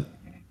 100%.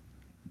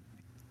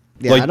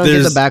 Yeah, like, I don't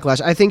get the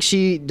backlash. I think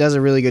she does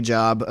a really good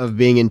job of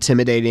being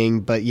intimidating,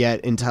 but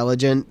yet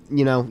intelligent.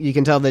 You know, you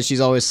can tell that she's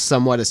always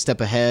somewhat a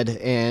step ahead,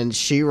 and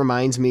she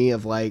reminds me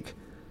of like,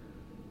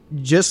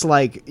 just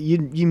like you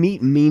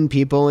meet mean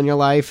people in your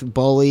life,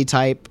 bully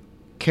type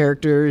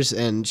characters,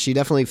 and she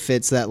definitely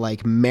fits that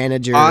like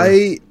manager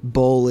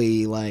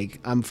bully. Like,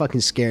 I'm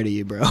fucking scared of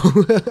you, bro.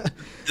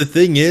 The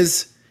thing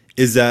is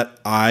that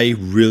I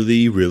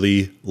really,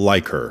 really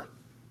like her.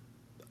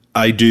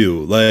 I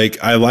do. Like,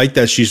 I like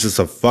that she's just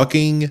a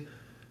fucking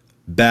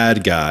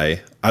bad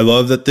guy. I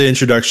love that the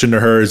introduction to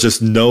her is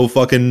just no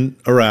fucking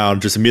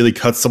around, just immediately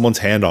cuts someone's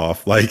hand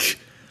off. Like,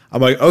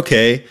 I'm like,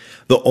 okay.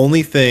 The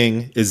only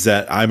thing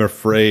I'm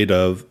afraid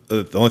of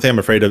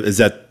is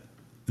that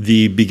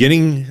the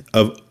beginning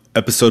of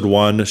episode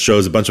 1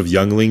 shows a bunch of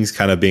younglings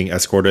kind of being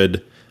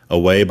escorted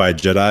away by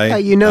Jedi. Yeah,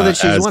 you know that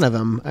she's one of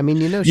them. I mean,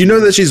 you know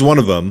that she's one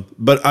of them.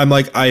 But I'm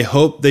like, I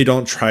hope they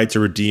don't try to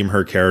redeem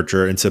her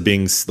character into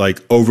being like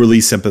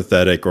overly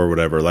sympathetic or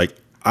whatever. Like,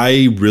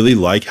 I really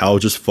like how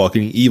just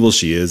fucking evil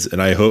she is,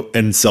 and I hope,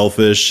 and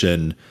selfish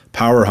and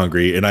power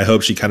hungry, and I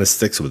hope she kind of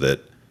sticks with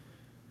it.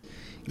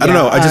 I don't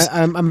know.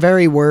 I'm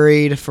very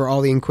worried for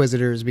all the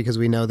Inquisitors because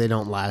we know they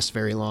don't last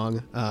very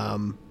long,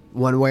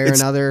 one way or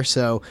another.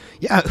 So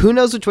yeah, who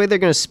knows which way they're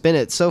going to spin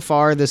it. So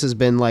far, this has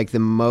been like the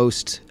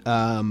most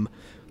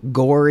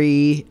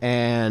gory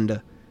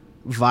and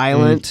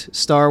violent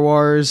Star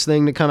Wars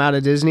thing to come out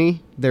of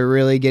Disney. They're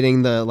really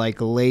getting the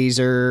like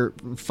laser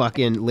beam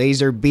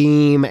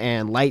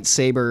and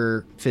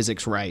lightsaber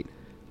physics right.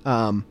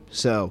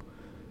 So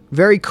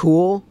very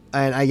cool.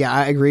 And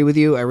I agree with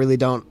you. I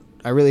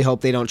really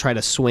hope they don't try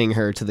to swing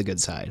her to the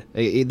good side.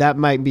 That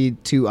might be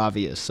too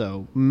obvious,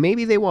 so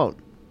maybe they won't.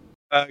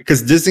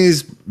 Because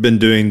Disney's been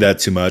doing that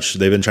too much.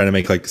 They've been trying to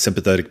make like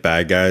sympathetic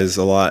bad guys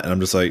a lot, and I'm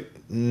just like,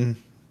 how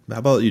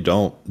about you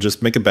don't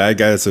just make a bad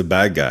guy that's a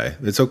bad guy?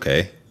 It's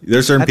okay.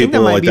 There's certain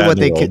people like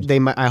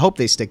that. I hope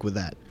they stick with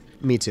that.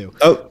 Me too.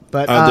 Oh,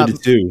 but I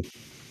did too.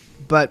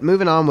 But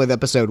moving on with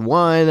episode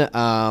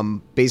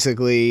 1,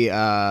 basically,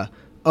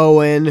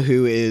 Owen,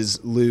 who is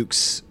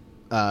Luke's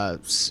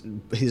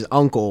his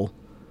uncle,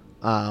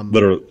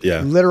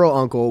 literal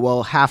uncle,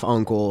 well, half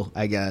uncle,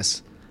 I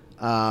guess.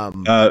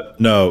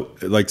 No,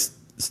 like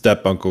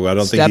step uncle. I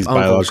don't think Step he's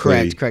uncle,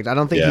 biologically. correct. I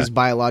don't think Yeah. he's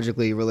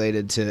biologically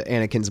related to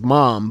Anakin's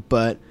mom,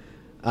 but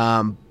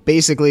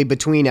basically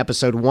between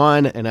episode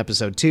 1 and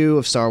episode 2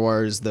 of Star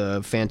Wars: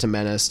 The Phantom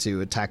Menace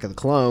to Attack of the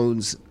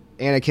Clones,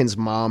 Anakin's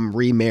mom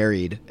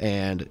remarried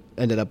and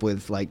ended up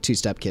with like two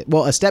stepkids.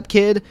 Well, a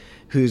stepkid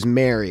who's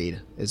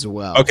married as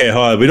well. Okay,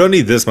 hold on. We don't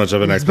need this much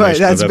of an But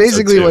explanation. that's of episode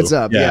basically 2. what's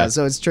up. Yeah,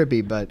 so it's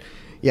trippy, but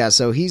yeah,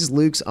 so he's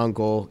Luke's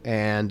uncle,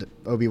 and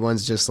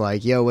Obi-Wan's just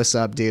like, yo, what's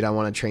up, dude? I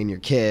want to train your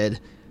kid.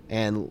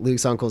 And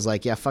Luke's uncle's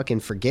like, yeah, fucking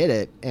forget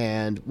it.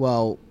 And,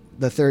 well,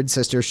 the third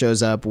sister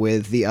shows up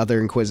with the other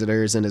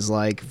Inquisitors and is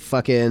like,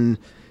 fucking,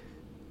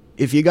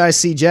 if you guys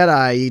see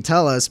Jedi, you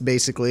tell us,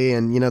 basically.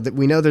 And, you know, that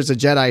we know there's a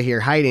Jedi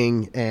here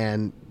hiding.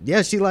 And,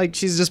 yeah,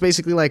 she's just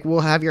basically like, we'll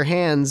have your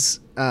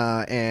hands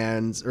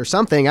or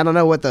something. I don't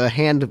know what the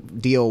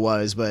hand deal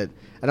was, but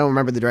I don't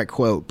remember the direct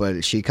quote,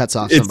 but she cuts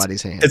off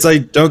somebody's hand. It's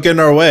like, don't get in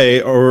our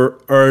way,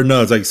 or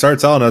no, it's like, start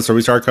telling us, or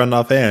we start cutting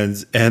off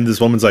hands. And this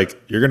woman's like,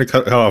 you're gonna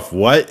cut off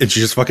what? And she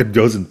just fucking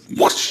goes and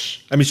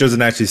whoosh. I mean, she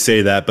doesn't actually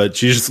say that, but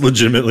she just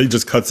legitimately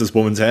just cuts this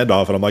woman's hand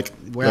off. And I'm like,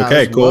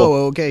 okay, cool.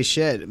 Whoa, okay,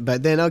 shit.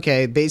 But then,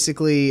 okay,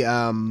 basically,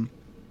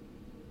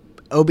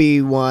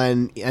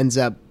 Obi-Wan ends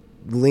up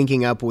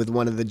linking up with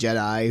one of the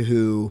Jedi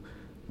who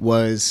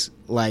was,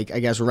 like, I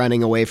guess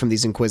running away from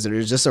these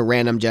Inquisitors, just a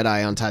random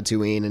Jedi on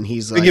Tatooine, and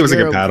he's like, I think he was like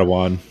a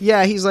Padawan.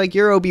 Yeah, he's like,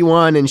 you're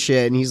Obi-Wan and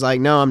shit, and he's like,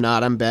 no, I'm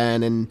not, I'm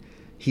Ben, and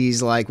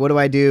he's like, what do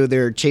I do?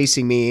 They're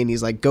chasing me, and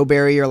he's like, go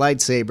bury your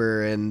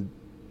lightsaber and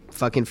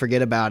fucking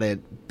forget about it,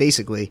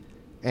 basically.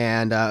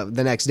 And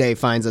the next day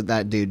finds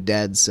that dude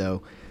dead.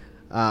 So,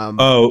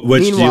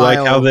 which do you like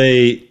how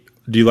they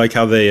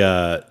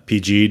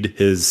PG'd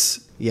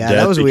his? Yeah, death?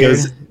 that was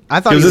Because weird. I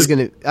thought he was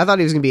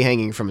gonna be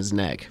hanging from his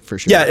neck for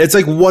sure. Yeah, it's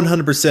like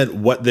 100%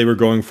 what they were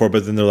going for,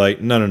 but then they're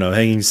like, no,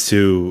 hanging's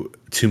too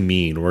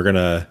mean. We're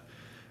gonna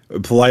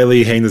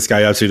politely hang this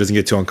guy up so he doesn't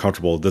get too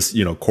uncomfortable. This,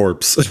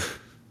 corpse.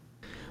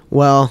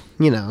 Well,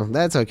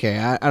 that's okay.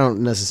 I don't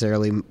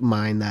necessarily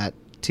mind that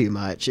too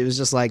much. It was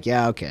just like,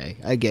 yeah, okay,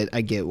 I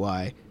get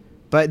why.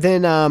 But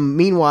then,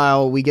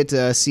 meanwhile, we get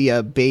to see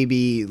a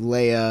baby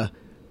Leia,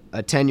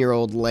 a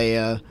 10-year-old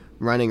Leia,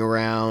 running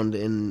around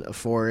in a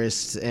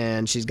forest,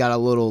 and she's got a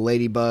little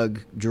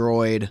ladybug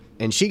droid,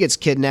 and she gets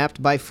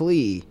kidnapped by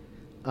Flea.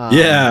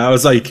 Yeah, I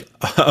was like,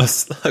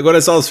 when I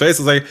saw his face,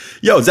 I was like,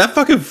 yo, is that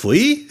fucking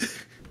Flea?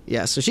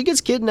 Yeah, so she gets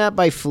kidnapped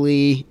by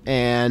Flea,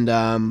 and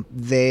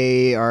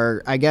they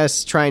are, I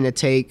guess, trying to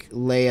take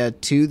Leia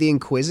to the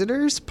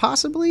Inquisitors,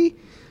 possibly.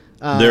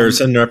 They're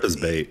sending her up as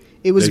bait.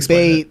 It was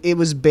bait. It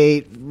was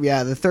bait.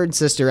 Yeah, the third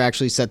sister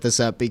actually set this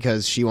up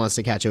because she wants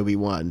to catch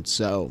Obi-Wan.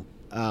 So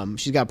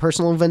she's got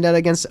personal vendetta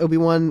against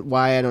Obi-Wan.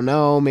 Why, I don't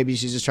know. Maybe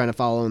she's just trying to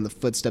follow in the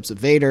footsteps of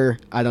Vader.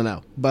 I don't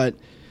know. But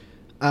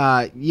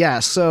yeah,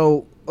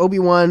 so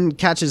Obi-Wan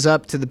catches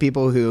up to the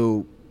people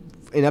who,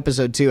 in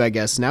episode 2, I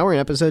guess. Now we're in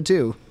episode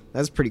 2.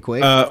 That's pretty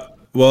quick.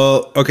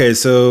 Well, okay,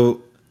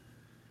 so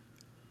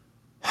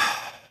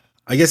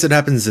I guess it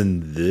happens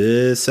in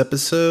this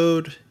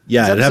episode.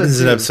 Yeah, it happens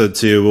in episode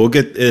 2.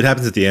 It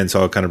happens at the end,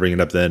 so I'll kind of bring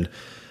it up then.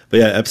 But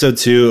yeah, episode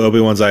 2,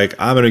 Obi-Wan's like,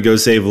 I'm going to go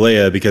save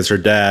Leia because her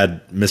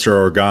dad, Mr.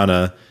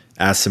 Organa,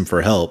 asked him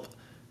for help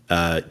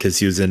because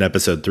he was in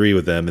episode 3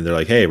 with them. And they're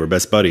like, hey, we're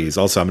best buddies.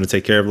 Also, I'm going to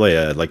take care of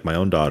Leia like my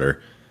own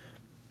daughter.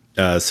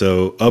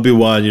 So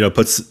Obi-Wan,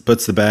 puts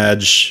the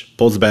badge,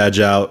 pulls the badge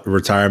out,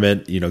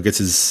 retirement, gets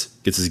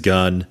his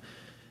gun,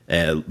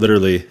 and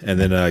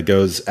then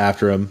goes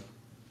after him.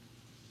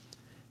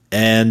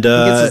 And he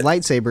gets his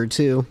lightsaber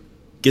too.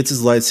 Gets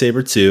his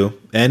lightsaber too,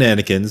 and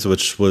Anakin's,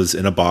 which was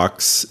in a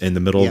box in the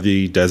middle of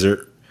the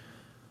desert.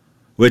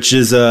 Which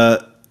is I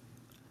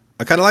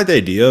kind of like the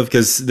idea of,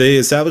 because they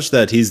established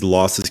that he's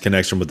lost his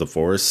connection with the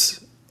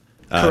Force.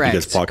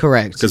 Correct.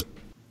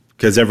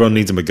 Because everyone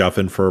needs a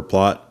MacGuffin for a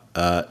plot.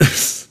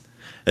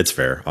 It's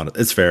fair.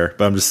 It's fair,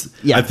 but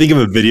I think of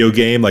a video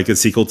game, like a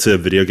sequel to a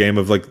video game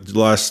of like The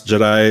Last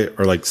Jedi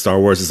or like Star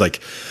Wars. Is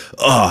like,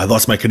 oh, I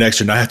lost my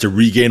connection. I have to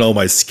regain all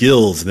my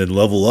skills and then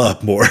level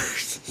up more.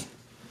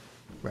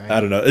 Right.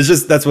 I don't know. It's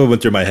just, that's what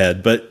went through my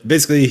head. But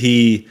basically,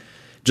 he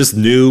just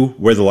knew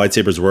where the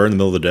lightsabers were in the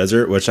middle of the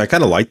desert, which I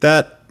kind of like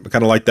that. I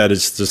kind of like that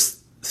it's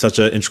just such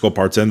an integral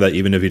part to him that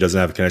even if he doesn't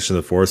have a connection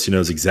to the Force, he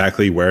knows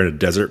exactly where in a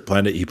desert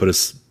planet he put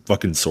his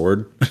fucking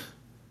sword.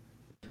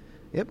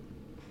 Yep.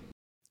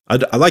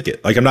 I like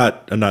it. Like, I'm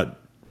not. No.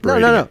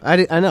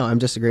 I know. I'm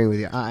just agreeing with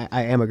you. I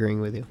am agreeing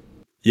with you.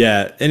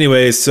 Yeah.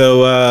 Anyway,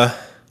 so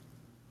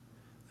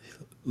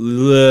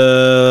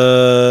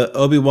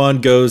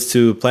Obi-Wan goes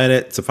to a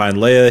planet to find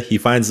Leia. He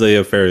finds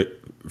Leia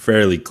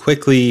fairly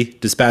quickly,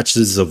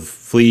 dispatches of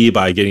Flea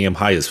by getting him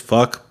high as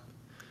fuck.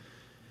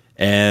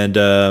 And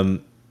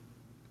I'm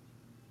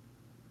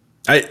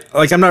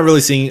not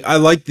really seeing. I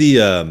like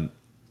the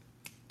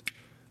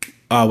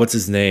what's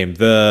his name?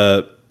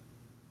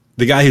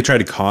 The guy who tried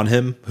to con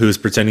him, who was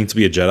pretending to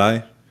be a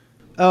Jedi.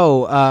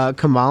 Oh,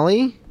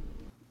 Kamali?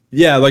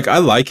 Yeah, I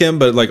like him,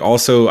 but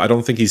also I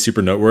don't think he's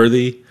super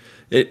noteworthy.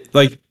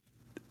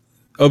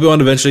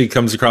 Obi-Wan eventually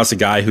comes across a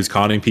guy who's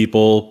conning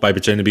people by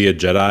pretending to be a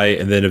Jedi,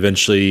 and then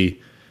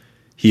eventually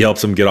he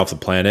helps him get off the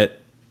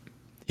planet.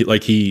 He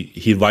likes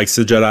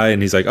the Jedi,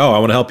 and he's like, "Oh, I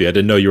want to help you. I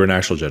didn't know you were an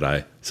actual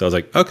Jedi." So I was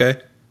like,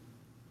 "Okay,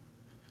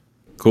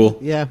 cool."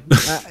 Yeah,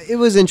 it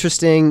was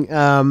interesting.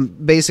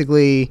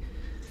 Basically,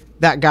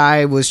 that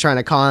guy was trying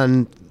to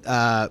con.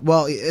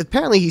 Well,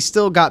 apparently he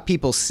still got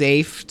people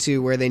safe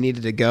to where they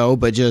needed to go,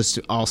 but just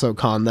also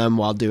con them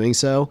while doing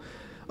so.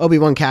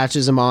 Obi-Wan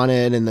catches him on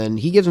it, and then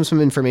he gives him some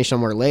information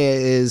on where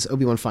Leia is.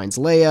 Obi-Wan finds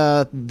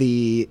Leia.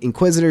 The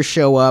Inquisitors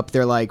show up.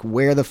 They're like,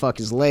 where the fuck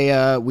is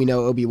Leia? We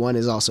know Obi-Wan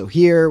is also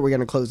here. We're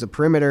going to close the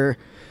perimeter.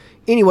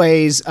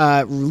 Anyways,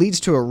 leads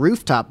to a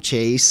rooftop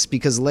chase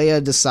because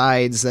Leia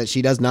decides that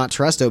she does not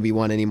trust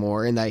Obi-Wan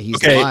anymore and that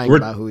he's lying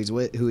about who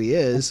he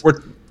is.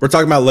 We're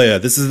talking about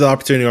Leia. This is the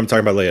opportunity I'm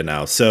talking about Leia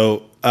now.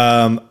 So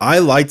I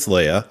liked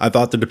Leia. I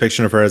thought the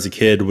depiction of her as a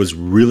kid was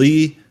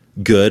really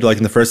good. Like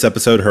in the first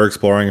episode, her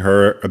exploring,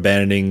 her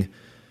abandoning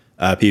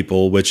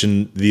people, which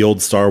in the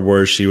old Star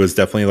Wars, she was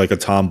definitely like a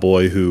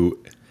tomboy who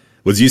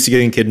was used to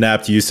getting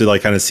kidnapped, used to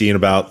like kind of seeing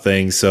about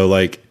things. So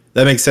like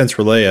that makes sense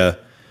for Leia.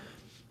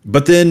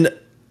 But then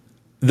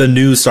the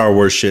new Star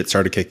Wars shit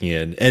started kicking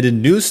in. And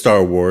in new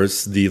Star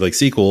Wars, the like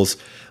sequels,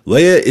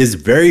 Leia is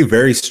very,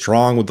 very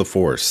strong with the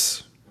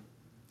Force.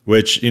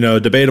 Which,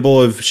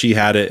 debatable if she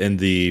had it in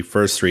the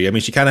first three. I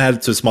mean, she kind of had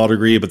it to a small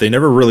degree, but they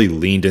never really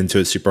leaned into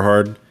it super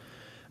hard.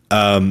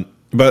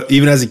 But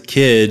even as a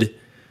kid,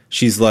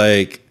 she's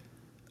like,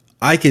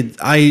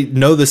 I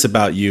know this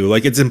about you.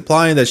 Like, it's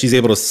implying that she's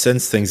able to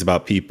sense things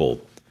about people,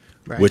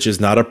 right, which is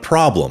not a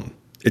problem.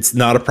 It's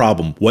not a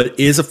problem. What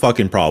is a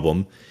fucking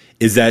problem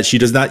is that she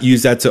does not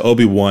use that to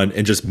Obi-Wan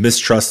and just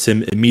mistrusts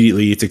him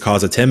immediately to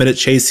cause a 10-minute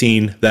chase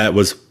scene that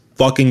was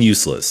fucking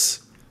useless.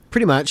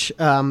 Pretty much.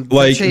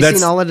 Like, chase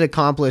scene, all it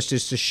accomplished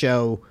is to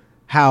show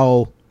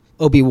how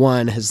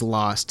Obi-Wan has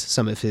lost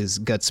some of his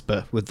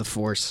gutspa with the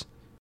Force.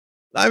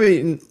 I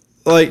mean,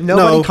 like,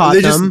 nobody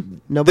caught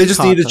them. Nobody just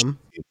caught needed them,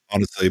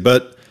 honestly.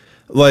 But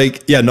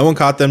like, yeah, no one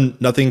caught them.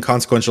 Nothing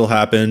consequential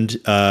happened.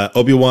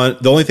 Obi-Wan.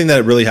 The only thing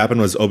that really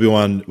happened was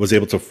Obi-Wan was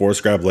able to force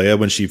grab Leia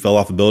when she fell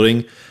off the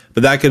building.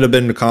 But that could have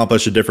been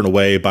accomplished a different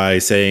way by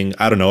saying,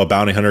 I don't know, a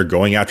bounty hunter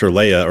going after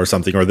Leia or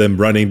something, or them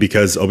running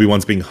because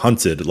Obi-Wan's being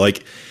hunted.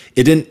 Like,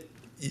 it didn't.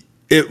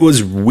 It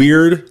was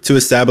weird to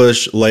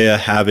establish Leia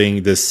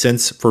having this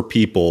sense for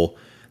people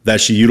that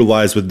she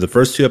utilized within the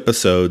first two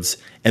episodes,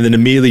 and then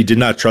immediately did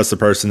not trust the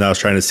person that was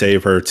trying to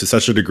save her to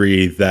such a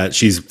degree that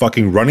she's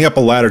fucking running up a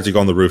ladder to go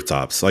on the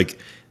rooftops. Like,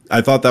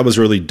 I thought that was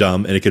really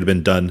dumb, and it could have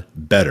been done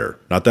better.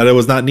 Not that it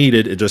was not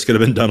needed, it just could have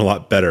been done a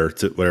lot better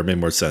to where it made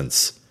more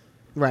sense.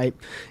 Right.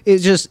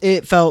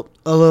 It felt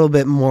a little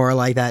bit more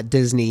like that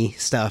Disney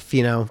stuff,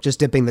 just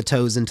dipping the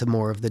toes into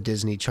more of the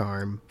Disney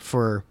charm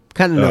for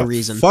kind of no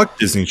reason. Fuck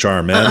Disney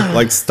charm, man.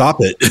 Like, stop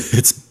it.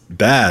 It's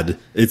bad.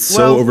 It's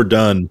so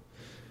overdone.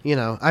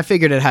 I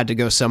figured it had to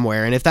go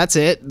somewhere. And if that's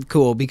it,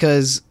 cool.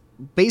 Because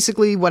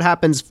basically what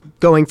happens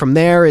going from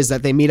there is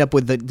that they meet up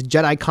with the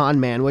Jedi con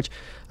man, which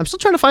I'm still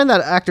trying to find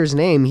that actor's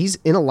name. He's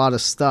in a lot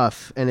of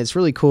stuff. And it's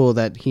really cool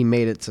that he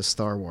made it to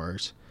Star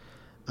Wars.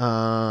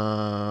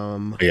 I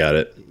got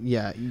it.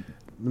 Yeah.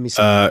 Let me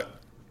see.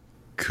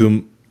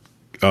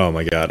 Oh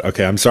my God.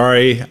 Okay. I'm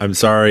sorry.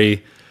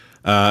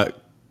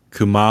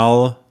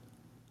 Kumail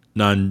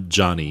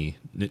Nanjiani.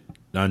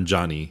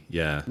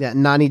 Yeah. Yeah.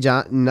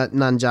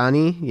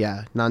 Nanjiani.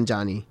 Yeah.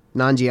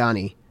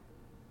 Nanjiani.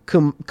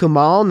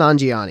 Kumail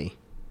Nanjiani.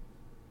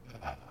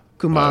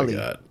 Kumali. Oh,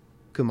 God.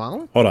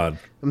 Kumail? Hold on.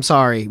 I'm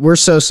sorry. We're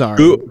so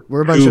sorry.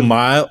 We're a bunch of...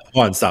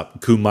 Hold on.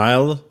 Stop.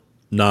 Kumail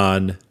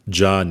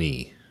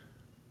Nanjiani.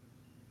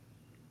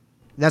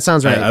 That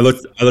sounds right. I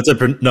looked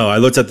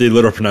at the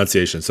literal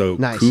pronunciation. So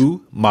nice.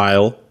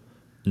 Kumail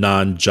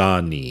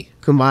Nanjiani.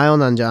 Kumail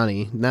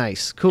Nanjiani.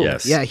 Nice. Cool.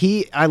 Yes. Yeah,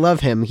 I love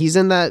him. He's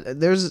in that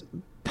there's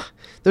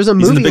a movie,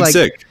 he's in The Big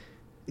Sick.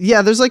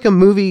 Yeah, there's like a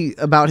movie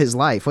about his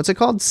life. What's it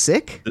called?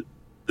 Sick?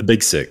 The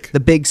Big Sick. The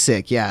Big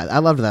Sick. Yeah, I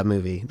loved that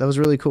movie. That was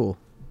really cool.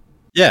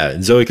 Yeah,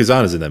 and Zoe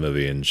Kazan is in that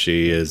movie and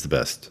she is the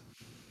best.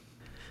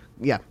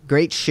 Yeah,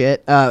 great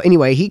shit.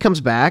 Anyway, he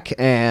comes back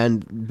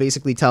and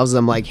basically tells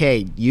them, like,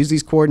 hey, use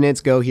these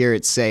coordinates, go here,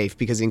 it's safe,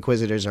 because the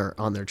Inquisitors are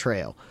on their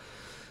trail.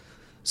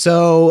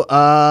 So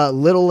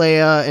little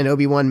Leia and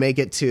Obi-Wan make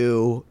it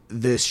to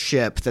this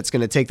ship that's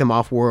going to take them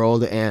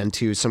off-world and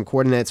to some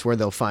coordinates where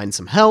they'll find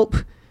some help.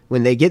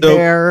 When they get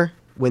there,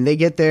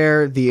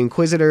 the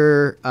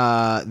Inquisitor,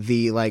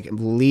 the, like,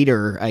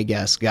 leader, I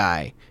guess,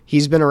 guy,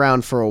 he's been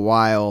around for a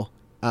while.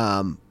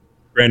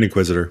 Grand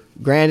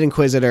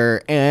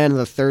Inquisitor and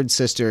the third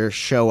sister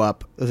show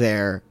up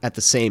there at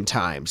the same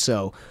time.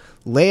 So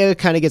Leia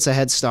kind of gets a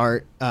head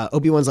start.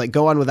 Obi-Wan's like,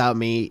 go on without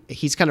me.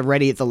 He's kind of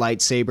ready at the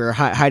lightsaber,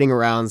 hiding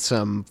around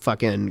some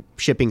fucking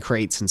shipping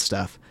crates and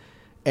stuff.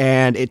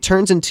 And it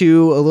turns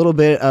into a little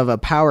bit of a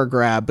power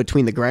grab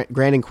between the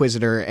Grand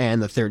Inquisitor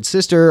and the third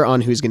sister on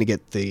who's going to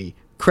get the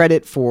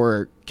credit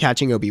for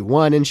catching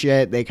Obi-Wan and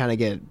shit. They kind of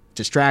get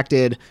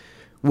distracted.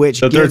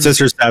 which The third gives,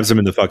 sister stabs him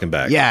in the fucking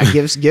back. yeah,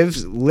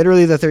 gives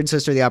literally the third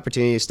sister the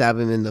opportunity to stab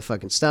him in the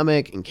fucking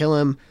stomach and kill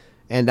him.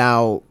 And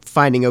now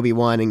finding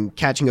Obi-Wan and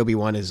catching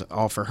Obi-Wan is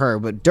all for her.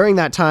 But during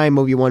that time,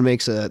 Obi-Wan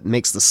makes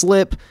the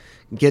slip,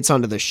 gets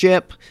onto the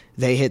ship.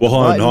 They hit Well, the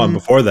button, hold on.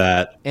 Before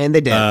that, and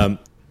they did.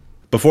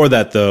 before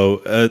that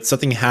though,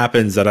 something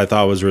happens that I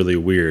thought was really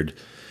weird.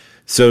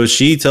 So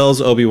she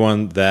tells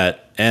Obi-Wan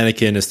that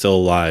Anakin is still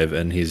alive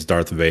and he's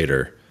Darth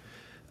Vader,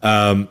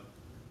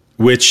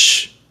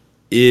 which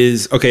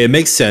is okay. It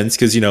makes sense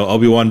because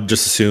Obi-Wan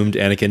just assumed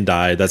Anakin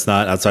died. That's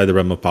not outside the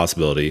realm of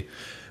possibility.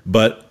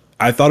 But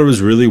I thought it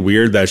was really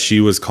weird that she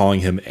was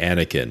calling him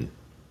Anakin,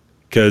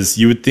 because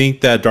you would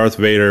think that Darth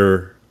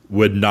Vader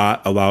would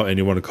not allow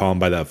anyone to call him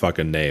by that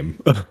fucking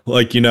name.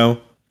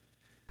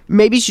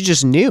 Maybe she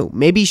just knew.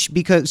 Maybe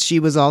because she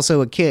was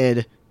also a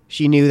kid,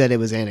 she knew that it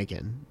was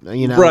Anakin.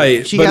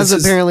 Right? She has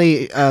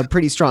apparently a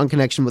pretty strong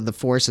connection with the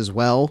Force as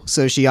well,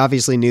 so she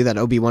obviously knew that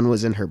Obi-Wan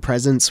was in her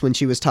presence when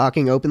she was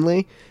talking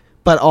openly.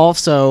 But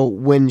also,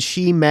 when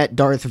she met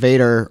Darth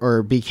Vader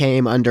or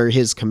became under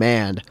his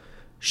command,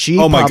 she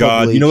oh my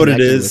god, you know what it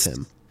connected is? with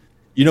him.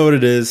 You know what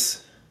it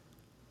is?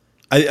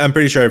 I'm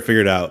pretty sure I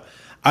figured out.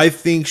 I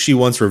think she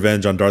wants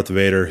revenge on Darth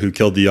Vader, who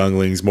killed the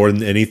younglings more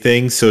than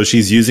anything. So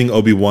she's using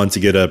Obi-Wan to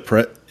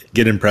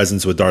get in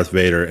presence with Darth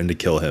Vader and to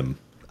kill him.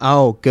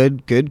 Oh,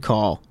 good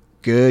call.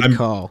 Good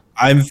call.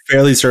 I'm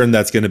fairly certain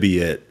that's going to be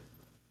it.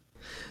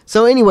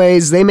 So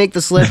anyways, they make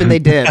the slip and they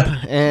dip.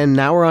 And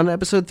now we're on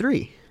episode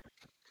 3.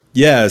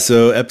 Yeah,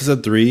 so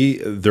episode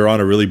 3, they're on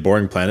a really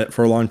boring planet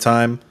for a long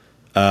time.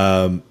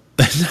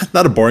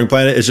 Not a boring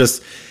planet. It's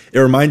just, it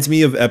reminds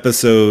me of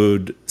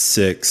episode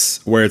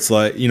 6, where it's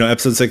like,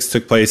 episode 6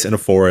 took place in a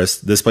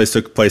forest. This place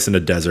took place in a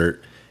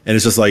desert. And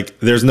it's just like,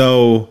 there's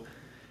no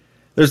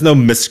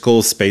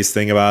mystical space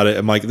thing about it.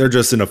 I'm like, they're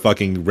just in a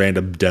fucking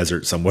random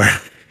desert somewhere.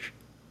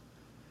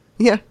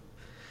 Yeah.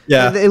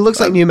 Yeah. It looks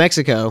like New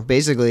Mexico,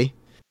 basically.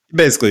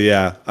 Basically,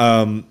 yeah.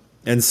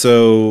 And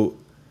so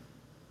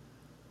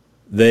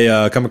they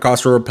come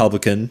across a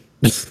Republican.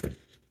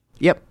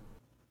 Yep.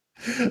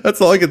 That's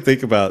all I can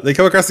think about. They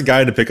come across a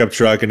guy in a pickup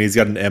truck and he's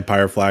got an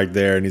Empire flag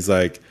there, and he's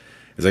like,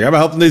 I'm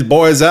helping these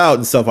boys out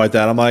and stuff like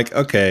that. I'm like,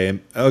 okay,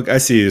 I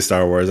see you,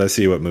 Star Wars. I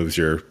see what moves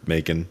you're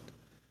making.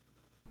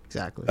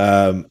 Exactly.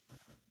 I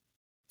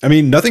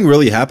mean, nothing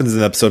really happens in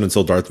the episode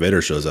until Darth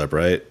Vader shows up,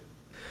 right?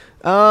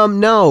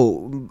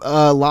 No,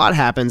 a lot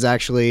happens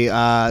actually.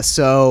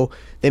 So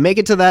they make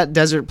it to that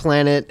desert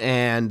planet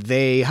and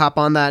they hop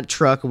on that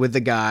truck with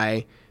the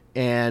guy.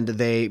 And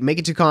they make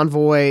it to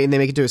convoy, and they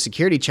make it to a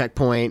security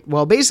checkpoint.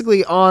 Well,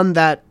 basically on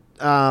that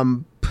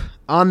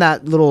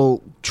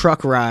little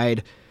truck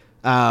ride,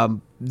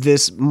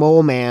 this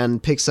mole man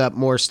picks up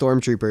more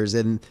stormtroopers,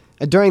 and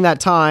during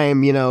that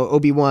time,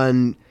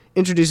 Obi-Wan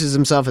introduces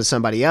himself as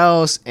somebody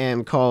else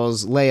and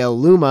calls Leia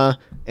Luma,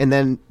 and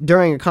then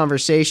during a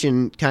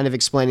conversation, kind of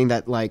explaining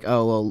that like,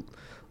 oh well,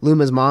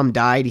 Luma's mom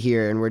died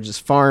here, and we're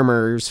just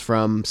farmers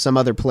from some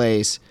other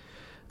place.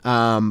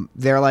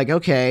 They're like,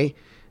 okay.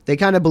 They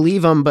kind of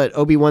believe him, but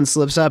Obi-Wan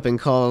slips up and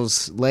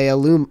calls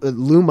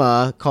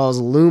Luma calls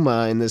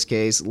Luma, in this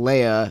case,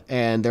 Leia,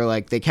 and they're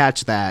like, they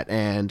catch that,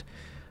 and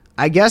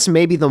I guess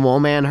maybe the mole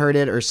man heard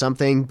it or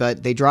something,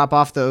 but they drop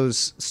off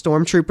those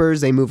stormtroopers,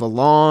 they move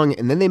along,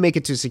 and then they make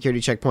it to a security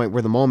checkpoint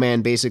where the mole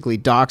man basically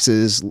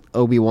doxes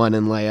Obi-Wan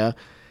and Leia,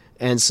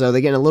 and so they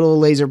get in a little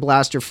laser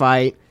blaster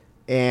fight,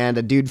 and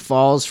a dude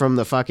falls from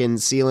the fucking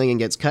ceiling and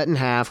gets cut in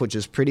half, which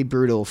is pretty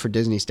brutal for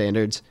Disney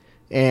standards,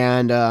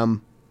 and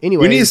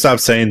anyway, we need to stop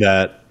saying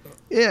that.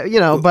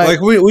 Yeah, but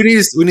like we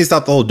need to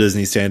stop the whole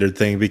Disney standard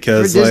thing,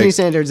 because for Disney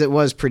standards, it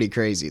was pretty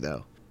crazy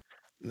though.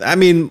 I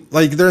mean,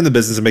 like, they're in the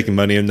business of making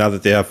money, and now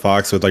that they have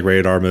Fox with like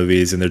rated R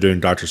movies and they're doing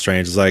Doctor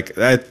Strange, it's like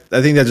I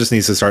think that just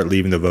needs to start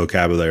leaving the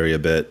vocabulary a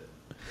bit.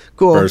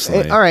 Cool.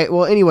 Personally. All right.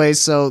 Well, anyways,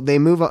 so they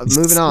moving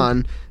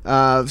on.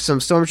 Some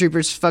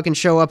stormtroopers fucking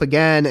show up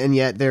again, and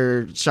yet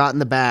they're shot in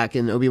the back,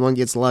 and Obi-Wan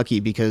gets lucky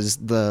because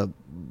the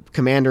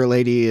commander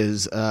lady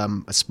is a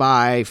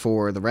spy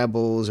for the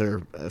rebels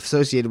or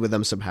associated with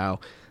them somehow.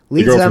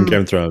 The girl from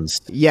Game of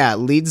Thrones. Yeah,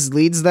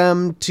 leads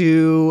them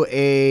to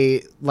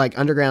a like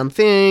underground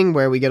thing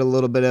where we get a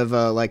little bit of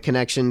a like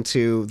connection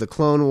to the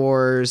Clone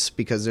Wars,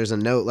 because there's a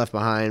note left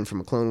behind from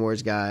a Clone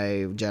Wars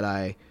guy,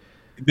 Jedi.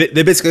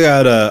 They basically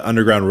got an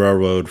underground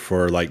railroad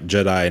for like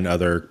Jedi and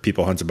other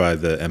people hunted by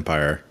the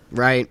Empire.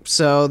 Right.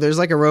 So there's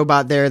like a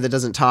robot there that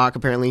doesn't talk.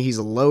 Apparently he's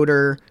a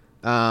loader.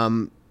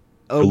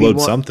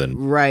 Load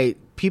something. Right.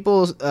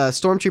 People,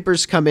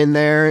 stormtroopers come in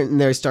there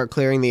and they start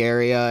clearing the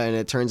area, and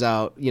it turns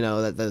out,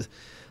 that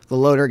the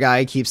loader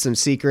guy keeps them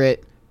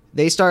secret.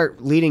 They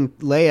start leading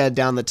Leia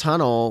down the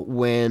tunnel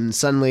when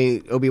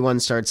suddenly Obi-Wan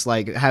starts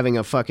like having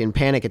a fucking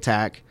panic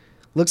attack.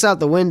 Looks out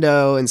the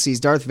window and sees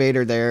Darth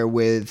Vader there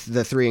with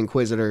the 3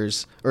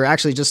 Inquisitors, or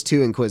actually just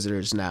 2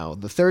 Inquisitors now,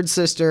 the 3rd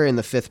sister and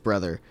the 5th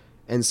brother.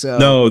 And so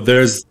no,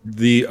 there's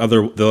the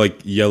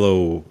like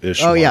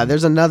yellowish. Oh yeah,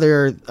 there's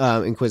another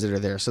Inquisitor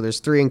there. So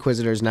there's 3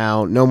 Inquisitors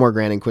now. No more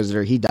Grand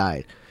Inquisitor. He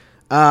died.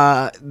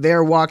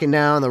 They're walking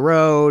down the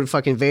road.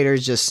 Fucking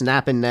Vader's just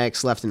snapping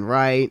necks left and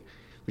right,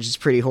 which is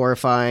pretty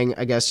horrifying.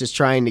 I guess just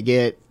trying to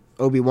get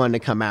Obi-Wan to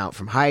come out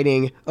from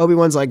hiding.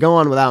 Obi-Wan's like, go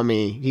on without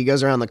me. He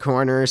goes around the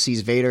corner,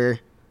 sees Vader.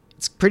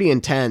 It's pretty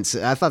intense.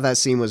 I thought that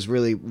scene was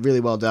really, really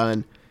well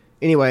done.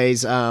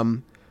 Anyways,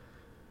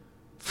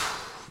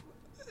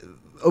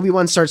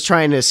 Obi-Wan starts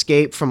trying to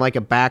escape from like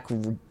a back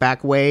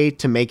way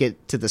to make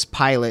it to this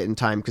pilot in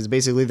time, because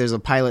basically there's a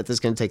pilot that's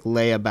going to take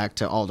Leia back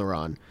to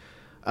Alderaan.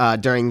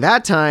 During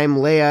that time,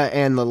 Leia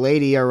and the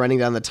lady are running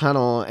down the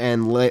tunnel,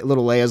 and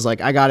little Leia's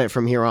like, I got it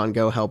from here on,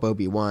 go help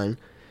Obi-Wan.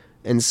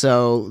 And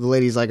so the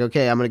lady's like,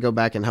 okay, I'm going to go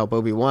back and help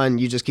Obi-Wan.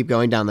 You just keep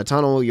going down the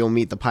tunnel, you'll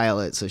meet the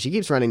pilot. So she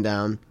keeps running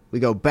down. We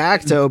go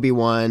back to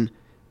Obi-Wan,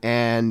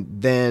 and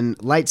then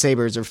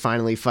lightsabers are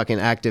finally fucking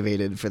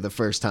activated for the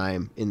first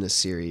time in this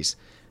series,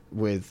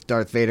 with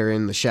Darth Vader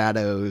in the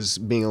shadows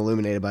being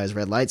illuminated by his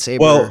red lightsaber.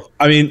 Well,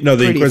 I mean, no,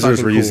 the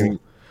Inquisitors were using...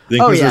 The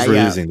Inquisitors were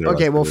using their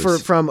okay, well,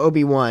 lightsabers. from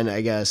Obi-Wan, I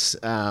guess.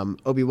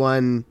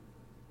 Obi-Wan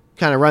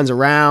kind of runs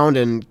around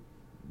and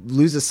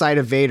loses sight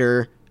of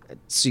Vader.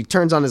 So he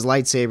turns on his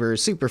lightsaber.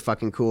 Super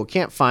fucking cool.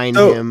 Can't find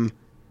him.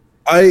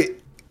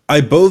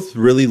 I both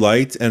really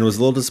liked and was a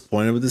little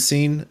disappointed with the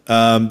scene.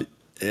 And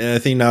I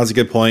think now's a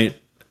good point.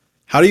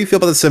 How do you feel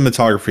about the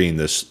cinematography in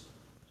this?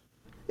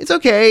 It's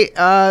okay.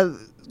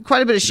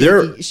 Quite a bit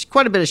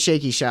of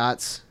shaky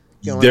shots.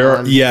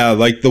 Yeah,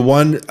 like the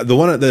one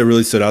that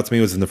really stood out to me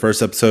was in the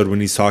first episode when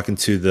he's talking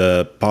to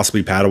the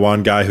possibly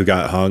Padawan guy who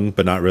got hung,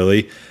 but not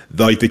really.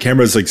 Like the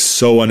camera is like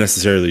so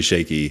unnecessarily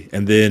shaky,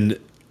 and then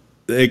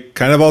it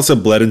kind of also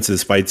bled into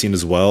this fight scene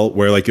as well,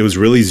 where like it was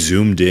really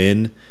zoomed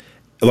in,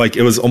 like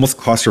it was almost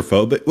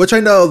claustrophobic. Which I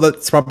know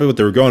that's probably what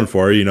they were going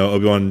for. You know,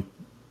 Obi-Wan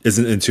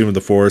isn't in tune with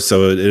the Force,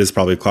 so it is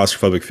probably a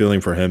claustrophobic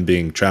feeling for him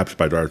being trapped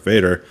by Darth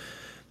Vader.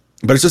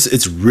 But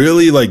it's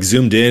really like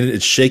zoomed in.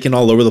 It's shaking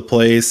all over the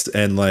place.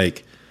 And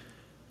like,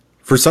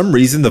 for some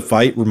reason, the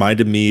fight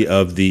reminded me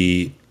of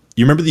you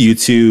remember the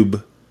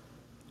YouTube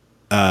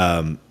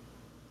kind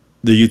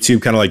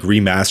of like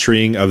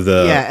remastering of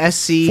the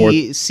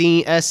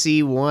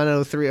SC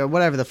 103 or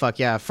whatever the fuck.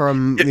 Yeah.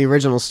 From the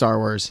original Star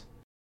Wars.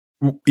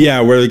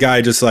 Yeah. Where the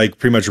guy just like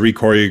pretty much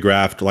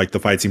re-choreographed like the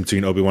fight scene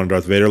between Obi-Wan and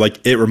Darth Vader.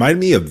 Like it reminded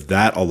me of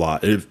that a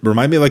lot. It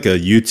reminded me of like a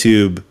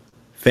YouTube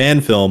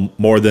fan film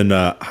more than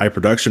high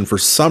production for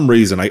some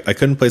reason. I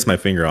couldn't place my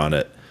finger on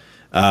it.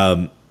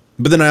 But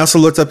then I also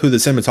looked up who the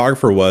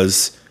cinematographer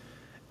was,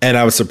 and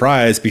I was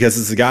surprised because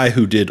it's the guy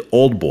who did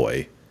Old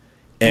Boy.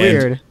 And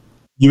weird.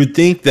 You would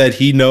think that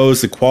he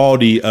knows the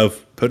quality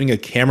of putting a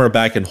camera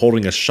back and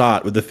holding a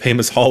shot with the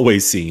famous hallway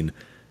scene.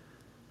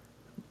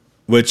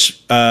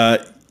 Which, I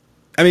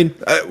mean,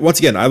 once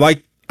again, I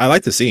like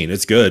the scene.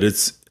 It's good.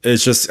 It's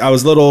just I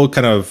was a little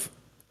kind of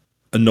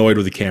annoyed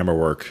with the camera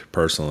work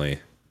personally.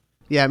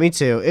 Yeah, me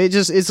too.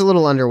 It's a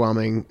little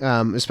underwhelming,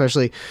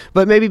 especially,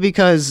 but maybe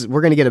because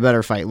we're gonna get a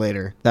better fight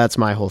later. That's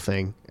my whole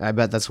thing. I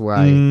bet that's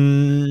where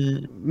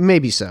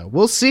maybe so.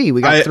 We'll see.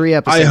 We got 3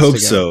 episodes. I hope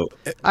so.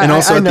 And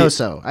I know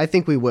so. I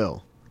think we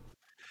will.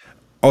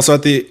 Also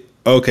and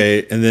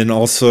then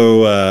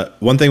also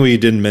one thing we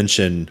didn't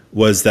mention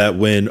was that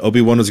when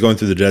Obi-Wan was going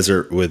through the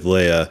desert with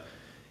Leia,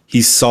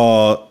 he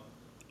saw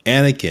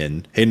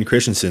Anakin, Hayden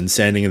Christensen,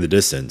 standing in the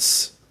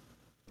distance.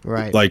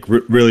 Right. Like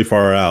really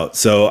far out.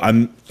 So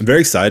I'm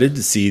very excited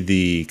to see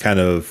the kind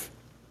of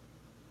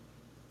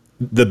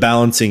the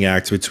balancing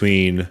act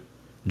between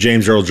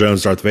James Earl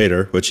Jones, Darth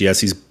Vader, which yes,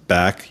 he's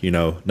back,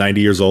 90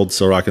 years old,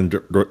 still rocking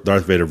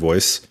Darth Vader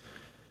voice.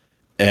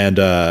 And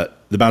the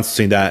balance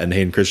between that and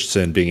Hayden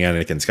Christensen being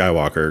Anakin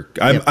Skywalker.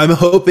 I'm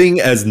hoping,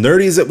 as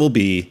nerdy as it will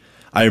be,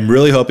 I'm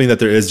really hoping that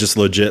there is just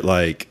legit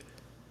like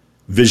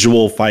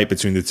visual fight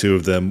between the two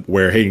of them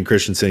where Hayden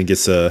Christensen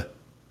gets a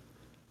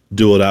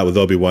duel it out with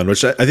Obi-Wan,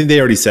 which I think they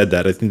already said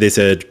that. I think they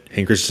said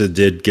Hayden Christensen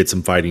did get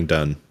some fighting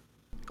done.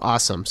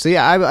 Awesome. So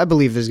yeah, I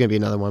believe there's going to be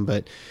another one,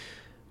 but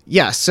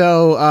yeah.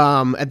 So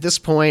at this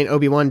point,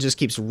 Obi-Wan just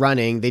keeps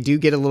running. They do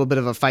get a little bit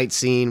of a fight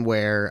scene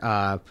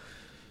where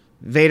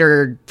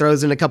Vader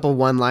throws in a couple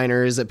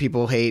one-liners that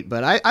people hate,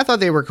 but I thought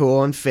they were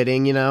cool and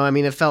fitting. I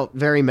mean, it felt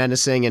very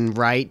menacing and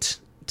right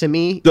to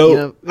me.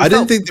 So I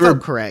didn't think they were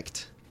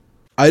correct.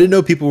 I didn't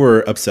know people were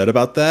upset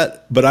about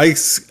that, but I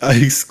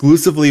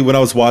exclusively, when I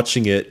was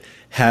watching it,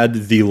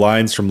 had the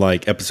lines from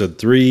like episode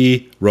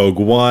 3, Rogue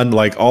One,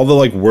 like all the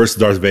like worst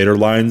Darth Vader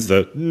lines,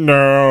 the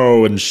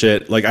no and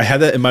shit. Like I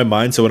had that in my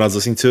mind. So when I was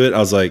listening to it, I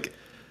was like,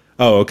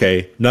 oh,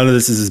 okay, none of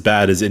this is as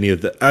bad as any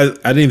of the. I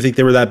didn't even think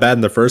they were that bad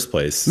in the first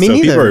place. Me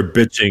neither. People are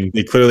bitching.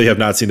 They clearly have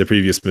not seen the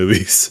previous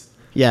movies.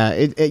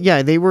 Yeah,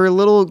 they were a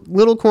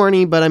little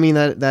corny, but I mean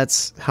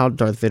that's how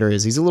Darth Vader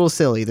is. He's a little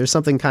silly. There's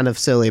something kind of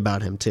silly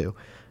about him too.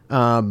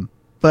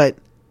 But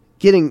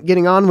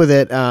getting on with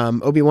it,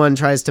 Obi-Wan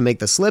tries to make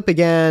the slip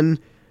again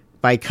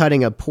by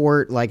cutting a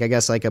port, like I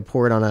guess like a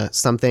port on a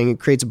something. It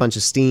creates a bunch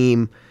of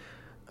steam,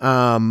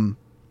 and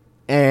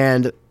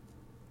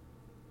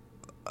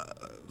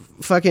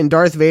fucking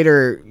Darth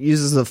Vader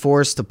uses the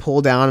Force to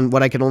pull down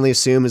what I can only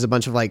assume is a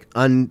bunch of like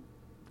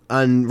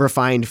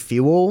unrefined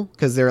fuel,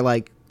 because they're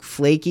like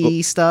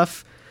flaky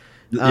stuff.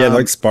 Yeah,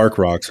 like spark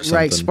rocks or something.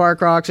 Right,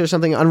 spark rocks or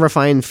something,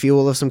 unrefined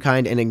fuel of some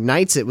kind, and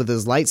ignites it with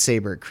his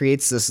lightsaber. It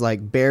creates this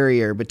like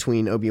barrier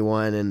between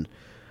Obi-Wan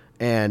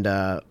and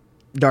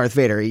Darth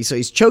Vader. So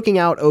he's choking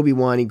out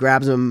Obi-Wan. He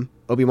grabs him.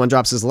 Obi-Wan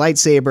drops his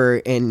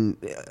lightsaber, and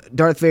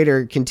Darth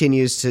Vader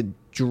continues to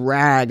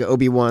drag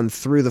Obi-Wan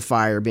through the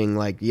fire, being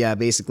like, yeah,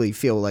 basically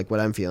feel like what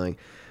I'm feeling.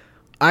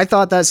 I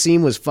thought that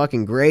scene was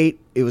fucking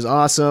great. It was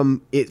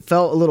awesome. It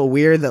felt a little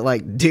weird that,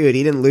 like, dude,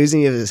 he didn't lose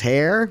any of his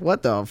hair.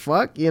 What the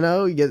fuck? You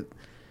know, you get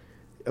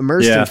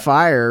immersed in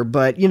fire,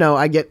 but you know,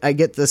 I get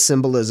the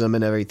symbolism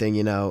and everything.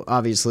 You know,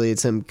 obviously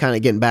it's him kind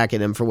of getting back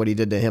at him for what he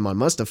did to him on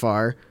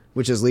Mustafar,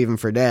 which is leave him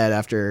for dead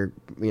after,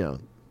 you know,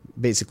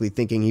 basically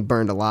thinking he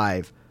burned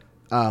alive.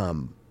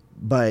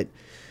 But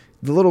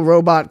the little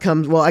robot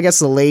comes. Well, I guess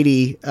the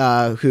lady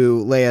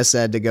who Leia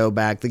said to go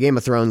back, the Game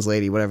of Thrones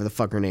lady, whatever the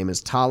fuck her name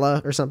is,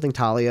 Tala or something,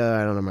 Talia.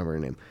 I don't remember her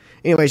name.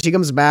 Anyway, she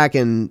comes back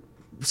and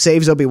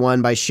saves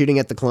Obi-Wan by shooting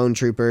at the clone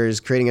troopers,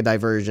 creating a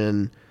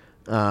diversion.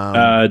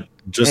 Then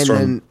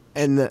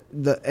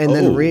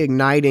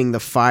reigniting the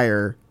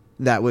fire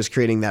that was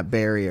creating that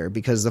barrier,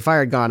 because the fire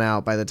had gone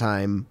out by the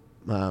time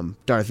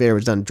Darth Vader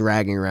was done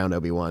dragging around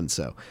Obi-Wan.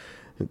 So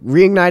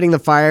reigniting the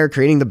fire,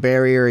 creating the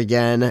barrier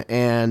again,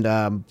 and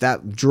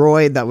that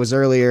droid that was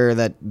earlier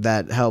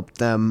that helped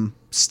them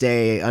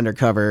stay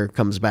undercover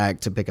comes back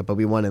to pick up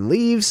Obi-Wan and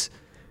leaves.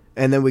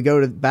 And then we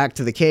go back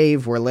to the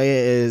cave where Leia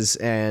is,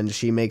 and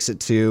she makes it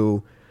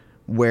to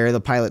where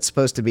the pilot's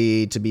supposed to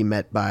be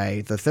met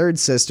by the third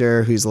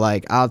sister, who's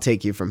like, I'll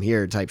take you from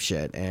here type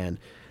shit. And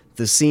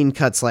the scene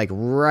cuts like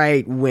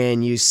right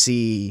when you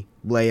see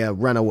Leia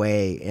run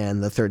away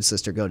and the third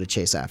sister go to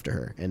chase after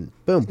her, and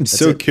boom. I'm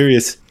so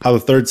curious how the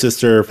third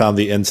sister found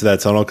the end to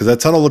that tunnel, because that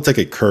tunnel looked like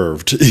it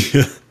curved.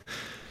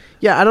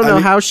 Yeah, I don't know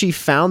how she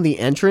found the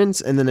entrance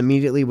and then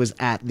immediately was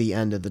at the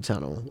end of the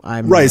tunnel.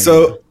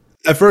 So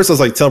at first I was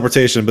like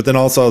teleportation, but then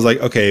also I was like,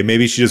 okay,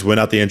 maybe she just went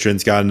out the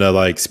entrance, got into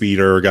like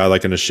speeder, or got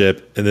like in a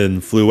ship, and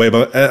then flew away.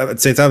 But at the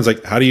same time, I was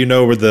like, how do you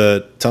know where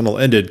the tunnel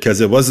ended?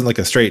 Because it wasn't like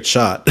a straight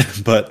shot.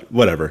 But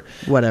whatever.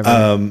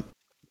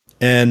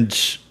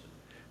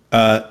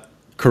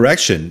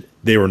 Correction,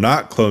 they were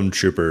not clone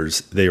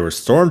troopers. They were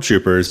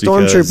stormtroopers.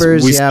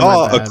 Stormtroopers. We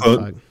saw a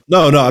clone.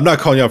 No, I'm not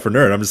calling you out for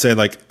nerd. I'm just saying,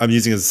 like, I'm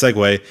using it as a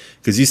segue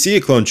because you see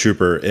a clone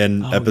trooper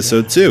in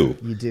episode 2.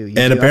 You do.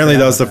 And apparently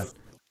that was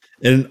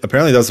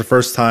the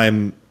first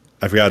time.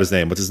 I forgot his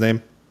name. What's his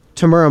name?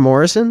 Tamura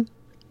Morrison.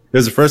 It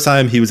was the first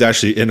time he was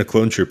actually in a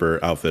clone trooper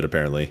outfit.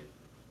 Apparently.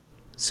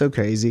 So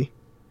crazy.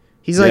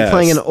 He's like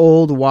playing an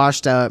old,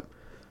 washed up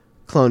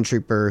clone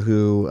trooper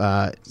who,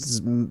 is,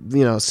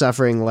 you know,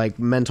 suffering like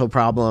mental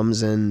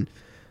problems, and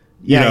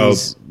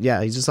he's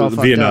just all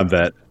fucked Vietnam up.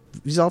 vet.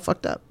 He's all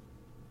fucked up.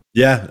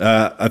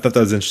 Yeah, I thought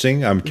that was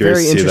interesting. I'm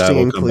curious to see that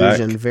will come back.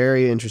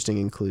 Very interesting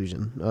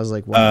inclusion. I was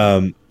like, wow.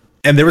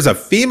 And there was a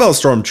female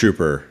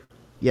stormtrooper.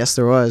 Yes,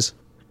 there was.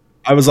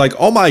 I was like,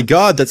 oh my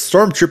god, that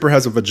stormtrooper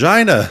has a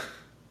vagina.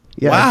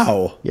 Yeah.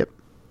 Wow. Yep.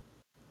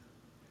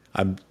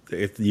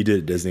 You did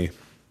it, Disney.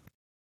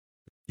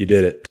 You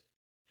did it.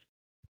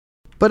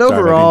 But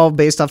overall,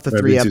 based off the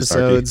 3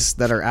 episodes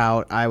that are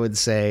out, I would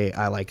say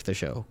I like the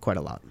show quite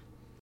a lot.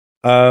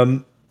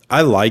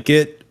 I like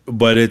it,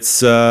 but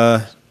it's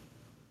a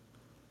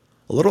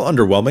little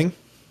underwhelming.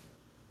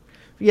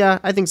 Yeah,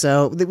 I think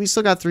so. We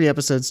still got 3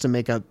 episodes to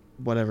make up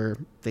whatever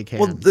they can.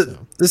 Well,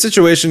 the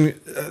situation,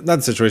 not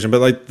the situation,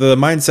 but like the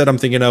mindset I'm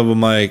thinking of,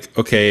 I'm like,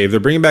 okay, if they're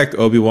bringing back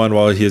Obi-Wan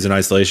while he is in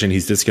isolation,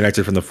 he's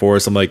disconnected from the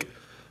Force. I'm like,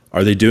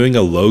 are they doing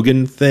a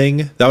Logan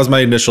thing? That was my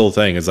initial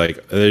thing. Is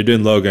like, they're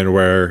doing Logan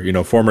where, you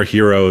know, former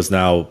hero is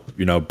now,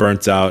 you know,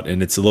 burnt out,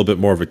 and it's a little bit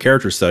more of a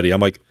character study. I'm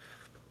like,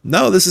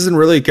 no, this isn't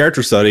really a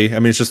character study. I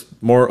mean, it's just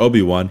more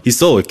Obi-Wan. He's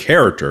still a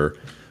character,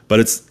 but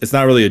it's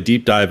not really a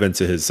deep dive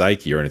into his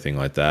psyche or anything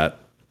like that.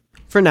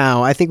 For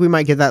now, I think we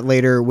might get that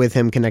later with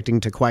him connecting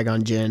to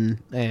Qui-Gon Jinn,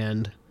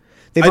 and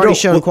they've already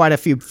shown quite a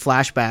few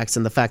flashbacks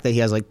and the fact that he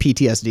has like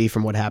PTSD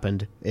from what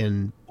happened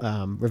in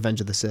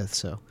Revenge of the Sith.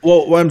 So,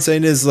 well, what I'm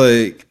saying is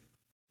like,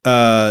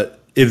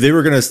 if they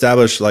were going to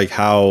establish like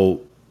how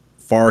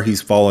far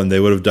he's fallen, they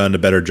would have done a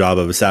better job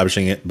of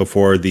establishing it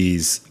before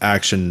these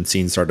action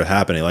scenes started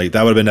happening. Like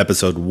that would have been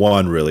episode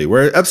 1, really.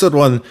 Where episode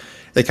 1,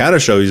 they kind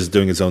of show he's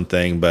doing his own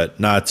thing, but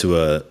not to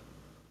a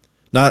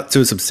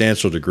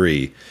substantial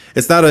degree.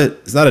 It's not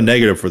a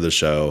negative for the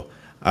show.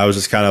 I was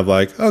just kind of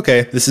like,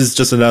 okay, this is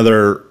just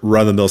another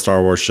run-of-the-mill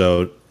Star Wars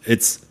show.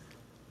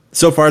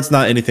 So far, it's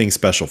not anything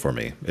special for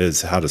me,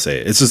 is how to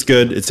say it. It's just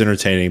good. It's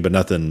entertaining, but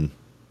nothing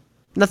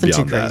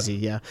too crazy.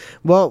 Yeah.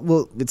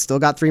 Well, it's still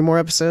got 3 more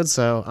episodes,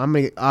 so I'm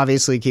going to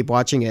obviously keep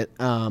watching it.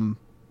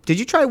 Did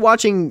you try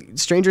watching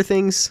Stranger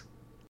Things?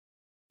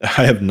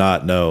 I have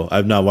not. No,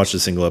 I've not watched a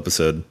single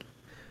episode.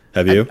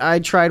 Have you? I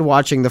tried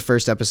watching the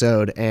first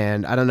episode,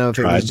 and I don't know if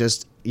it was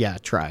just... Yeah,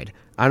 tried.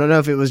 I don't know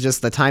if it was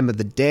just the time of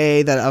the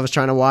day that I was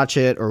trying to watch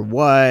it or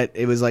what.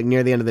 It was like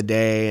near the end of the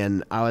day,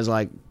 and I was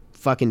like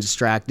fucking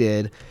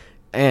distracted.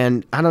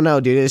 And I don't know,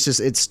 dude. It's just,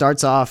 it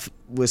starts off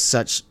with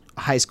such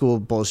high school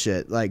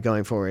bullshit like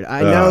going forward.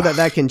 I know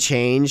that can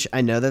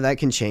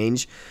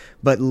change.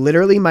 But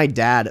literally my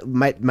dad,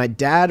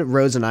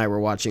 Rose and I were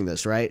watching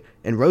this, right?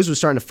 And Rose was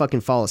starting to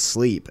fucking fall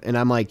asleep. And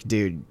I'm like,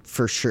 dude,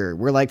 for sure.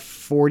 We're like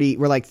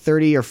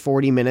 30 or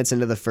 40 minutes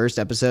into the first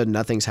episode.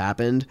 Nothing's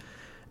happened.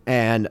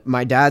 And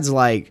my dad's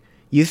like,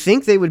 you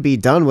think they would be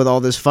done with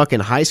all this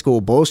fucking high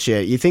school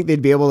bullshit. You think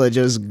they'd be able to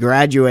just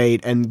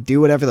graduate and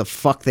do whatever the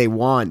fuck they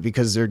want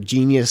because they're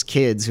genius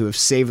kids who have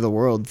saved the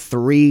world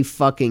 3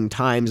 fucking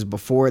times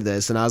before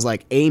this. And I was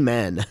like,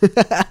 amen.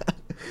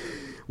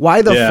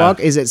 Why the fuck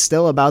is it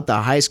still about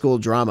the high school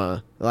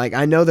drama? Like,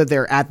 I know that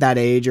they're at that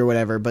age or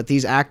whatever, but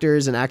these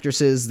actors and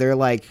actresses, they're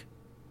like...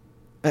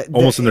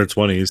 almost in their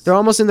 20s. They're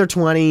almost in their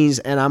 20s,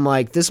 and I'm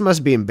like, this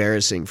must be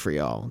embarrassing for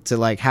y'all to,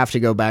 like, have to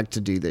go back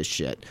to do this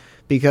shit.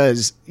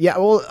 Because, yeah,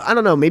 well, I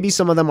don't know. Maybe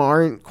some of them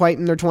aren't quite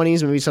in their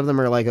 20s. Maybe some of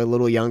them are, like, a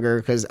little younger,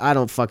 because I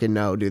don't fucking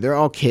know, dude. They're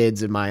all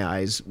kids in my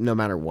eyes, no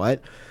matter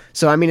what.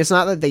 So, I mean, it's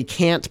not that they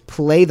can't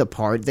play the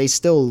part. They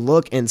still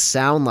look and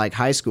sound like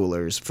high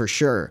schoolers, for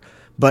sure.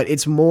 But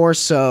it's more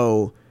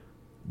so,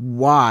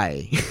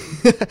 why?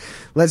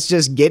 Let's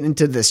just get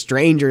into the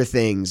Stranger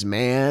Things,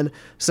 man.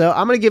 So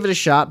I'm going to give it a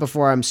shot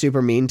before I'm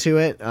super mean to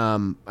it.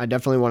 I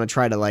definitely want to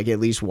try to, like, at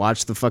least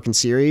watch the fucking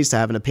series to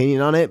have an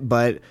opinion on it.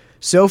 But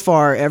so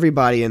far,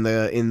 everybody in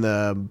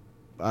the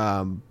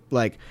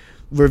like,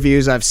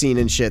 reviews I've seen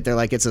and shit, they're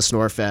like, it's a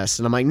snore fest.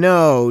 And I'm like,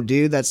 no,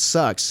 dude, that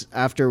sucks.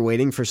 After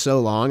waiting for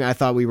so long, I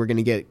thought we were going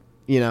to get,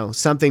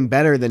 something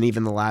better than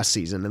even the last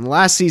season. And the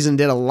last season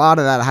did a lot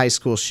of that high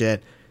school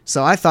shit.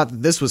 So I thought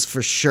that this was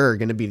for sure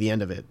going to be the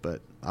end of it, but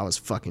I was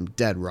fucking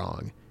dead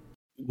wrong.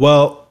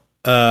 Well,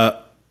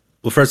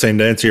 first thing,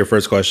 to answer your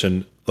first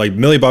question, like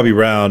Millie Bobby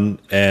Brown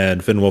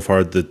and Finn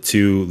Wolfhard, the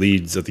 2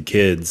 leads of the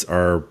kids,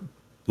 are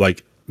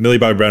like, Millie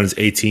Bobby Brown is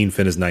 18,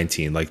 Finn is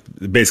 19, like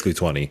basically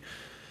 20.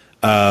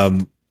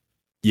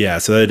 Yeah,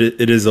 so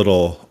it is a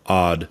little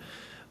odd,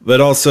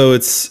 but also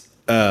it's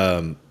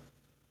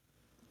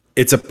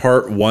a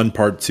part 1,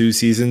 part 2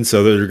 season,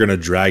 so they're going to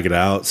drag it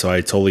out. So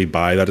I totally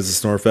buy that as a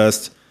snore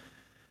fest.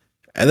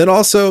 And then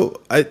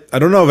also, I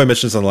don't know if I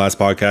mentioned this on the last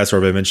podcast or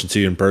if I mentioned to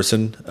you in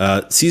person.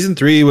 Season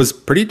 3 was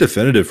pretty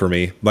definitive for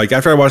me. Like,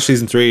 after I watched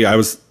season 3, I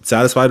was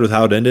satisfied with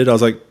how it ended. I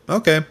was like,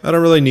 okay, I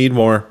don't really need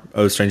more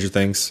of Stranger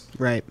Things.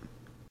 Right.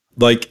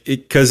 Like,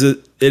 because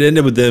it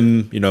ended with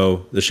them,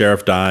 the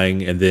sheriff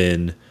dying, and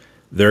then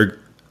they're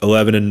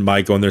 11 and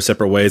Mike going their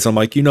separate ways. I'm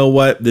like, you know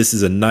what? This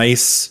is a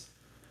nice...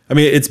 I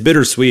mean, it's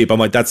bittersweet. But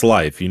I'm like, that's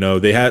life.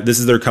 This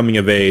is their coming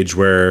of age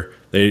where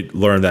they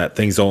learn that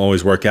things don't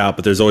always work out,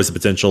 but there's always the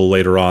potential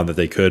later on that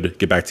they could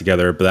get back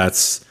together. But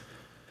that's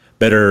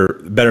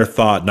better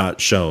thought,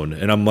 not shown.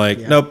 And I'm like,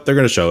 Nope, they're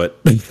going to show it.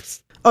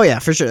 Oh, yeah,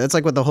 for sure. That's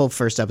like what the whole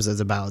first episode's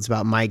about. It's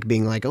about Mike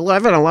being like,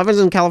 11's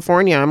in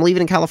California. I'm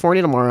leaving in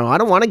California tomorrow. I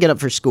don't want to get up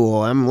for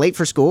school. I'm late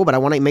for school, but I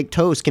want to make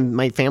toast. Can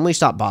my family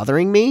stop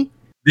bothering me?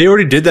 They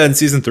already did that in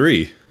season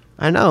 3.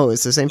 I know.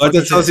 It's the same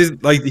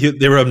shit.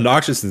 They were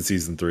obnoxious in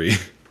season 3.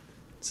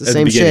 It's the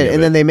same shit.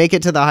 And then they make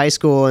it to the high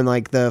school, and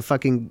like the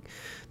fucking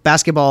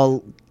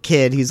basketball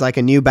kid, he's like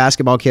a new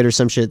basketball kid or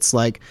some shit. It's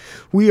like,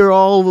 we are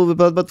all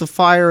about the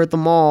fire at the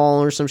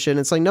mall or some shit. And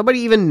it's like,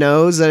 nobody even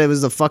knows that it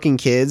was the fucking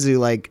kids who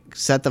like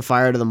set the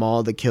fire to the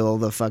mall to kill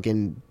the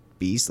fucking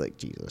beast. Like,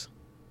 Jesus.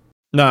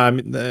 No, I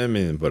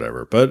mean,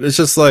 whatever. But it's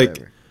just like,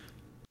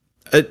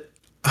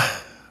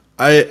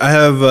 I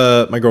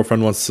have my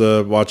girlfriend wants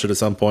to watch it at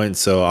some point,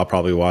 so I'll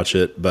probably watch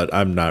it, but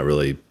I'm not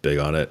really big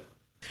on it.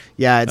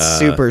 Yeah, it's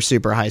super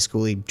high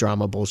schooly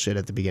drama bullshit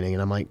at the beginning,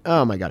 and I'm like,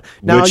 oh my god.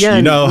 Now Which,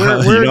 again, how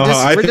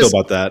I feel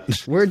about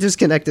that. We're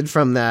disconnected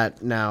from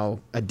that now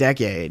a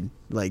decade,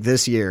 like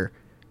this year.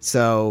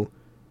 So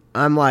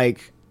I'm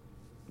like,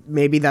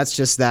 maybe that's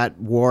just that's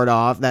worn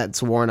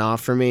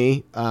off for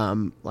me.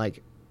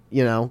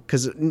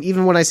 Because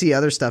even when I see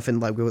other stuff in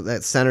like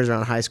that centers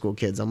around high school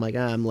kids, I'm like,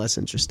 I'm less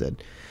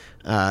interested.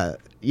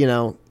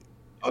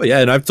 Oh yeah,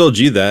 and I've told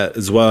you that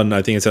as well, and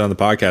I think I said on the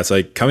podcast,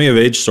 like, coming of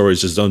age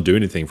stories just don't do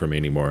anything for me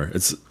anymore.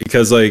 It's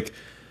because, like,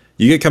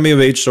 you get coming of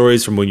age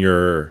stories from when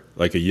you're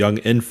like a young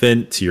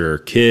infant to your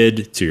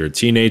kid to your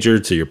teenager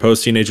to your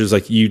post-teenagers.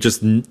 Like,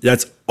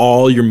 that's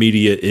all your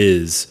media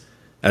is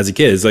as a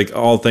kid. It's like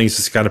all things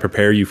just kind of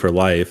prepare you for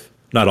life.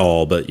 Not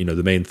all, but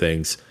the main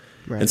things.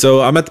 Right. And so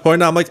I'm at the point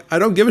now, I'm like, I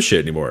don't give a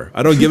shit anymore.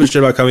 I don't give a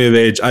shit about coming of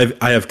age.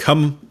 I have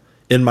come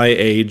in my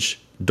age.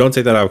 Don't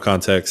take that out of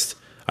context.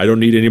 I don't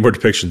need any more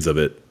depictions of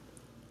it.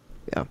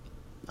 Yeah,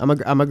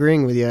 I'm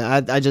agreeing with you.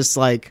 I just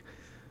like,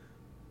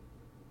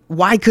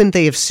 why couldn't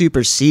they have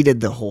superseded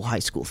the whole high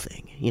school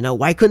thing?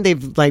 Why couldn't they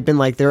have like been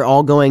like they're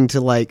all going to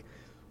like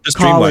just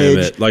college?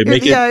 It. Like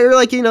make it, or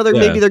like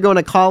maybe they're going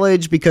to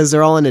college because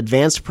they're all in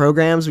advanced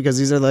programs because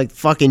these are like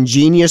fucking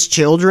genius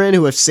children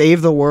who have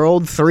saved the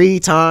world 3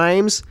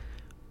 times,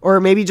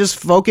 or maybe just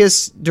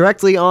focus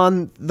directly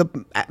on the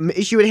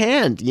issue at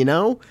hand.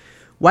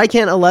 Why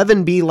can't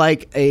 11 be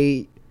like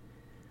a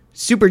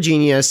super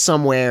genius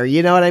somewhere?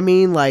 You know what I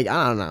mean? Like,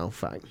 I don't know.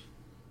 Fine.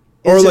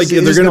 Or like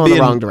they're going to be in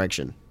the wrong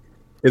direction.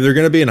 if they're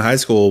going to be in high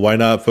school, why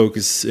not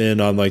focus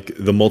in on like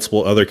the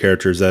multiple other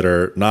characters that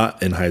are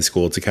not in high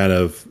school to kind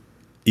of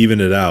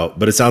even it out?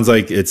 But it sounds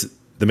like it's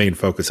the main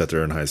focus that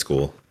they're in high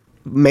school.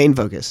 Main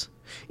focus.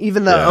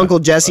 Even the Uncle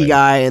Jesse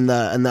guy and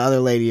the other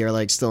lady are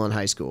like still in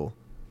high school.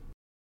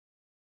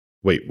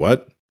 Wait,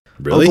 what?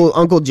 Really?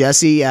 Uncle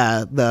Jesse,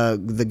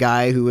 the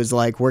guy who was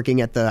like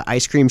working at the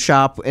ice cream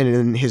shop, and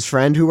then his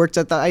friend who works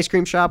at the ice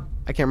cream shop.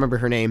 I can't remember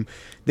her name.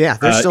 Yeah,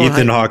 they're still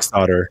Ethan Hawke's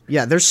daughter.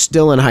 Yeah, they're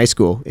still in high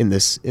school in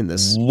this.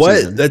 What?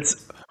 Season.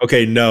 That's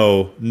okay.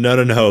 No.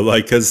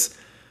 Like, because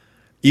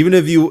even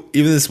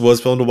this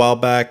was filmed a while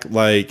back,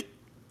 like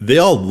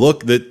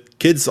the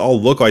kids all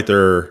look like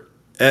they're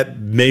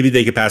maybe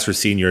they could pass for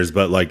seniors,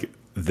 but like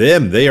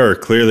they are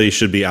clearly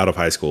should be out of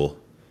high school.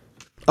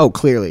 Oh,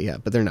 clearly, yeah,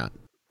 but they're not.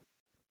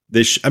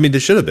 They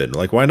should have been.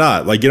 Like, why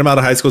not? Like, get them out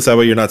of high school so that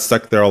way you're not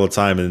stuck there all the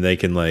time, and they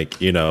can like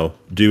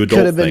do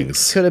adult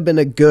things. Could have been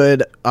a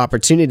good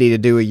opportunity to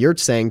do what you're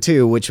saying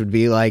too, which would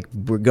be like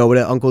go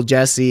to Uncle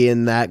Jesse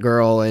and that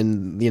girl,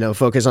 and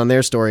focus on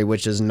their story,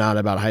 which is not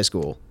about high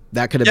school.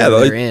 That could have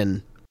been their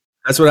in.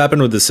 That's what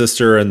happened with the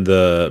sister and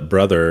the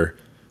brother,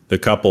 the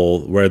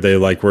couple, where they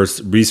like were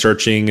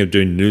researching and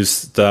doing news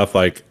stuff.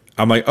 Like,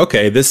 I'm like,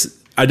 okay,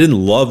 I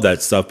didn't love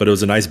that stuff, but it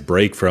was a nice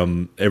break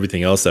from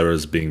everything else that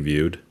was being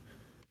viewed.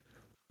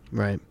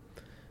 Right.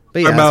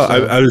 But yeah,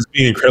 I was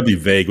being incredibly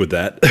vague with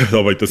that.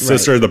 Like the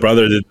sister and the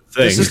brother did the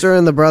thing. The sister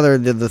and the brother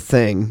did the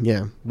thing,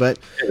 yeah. But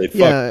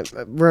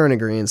we're in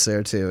agreement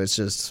there too. It's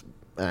just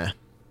I'm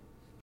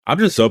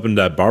just hoping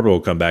that Barbara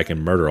will come back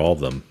and murder all of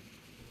them.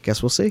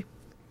 Guess we'll see.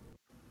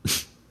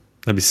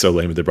 That'd be so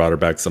lame if they brought her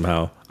back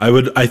somehow.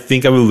 I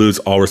think I would lose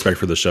all respect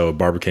for the show if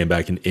Barbara came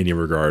back in any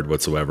regard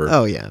whatsoever.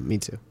 Oh yeah, me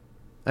too.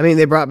 I mean,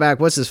 they brought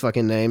back what's his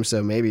fucking name,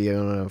 so maybe I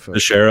don't know if the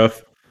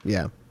sheriff.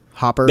 Yeah.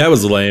 Hopper. That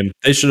was lame.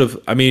 They should have.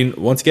 I mean,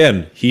 once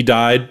again, he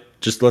died.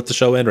 Just let the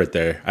show end right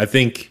there. I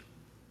think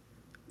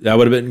that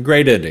would have been a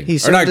great ending.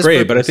 Or not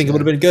great, but I think it would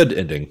have been a good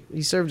ending.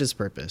 He served his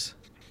purpose.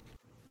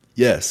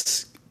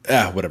 Yes.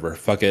 Whatever.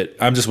 Fuck it.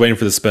 I'm just waiting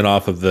for the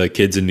spinoff of the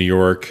kids in New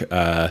York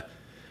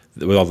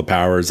with all the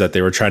powers that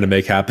they were trying to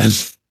make happen.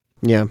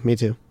 Yeah, me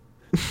too.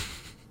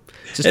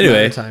 Just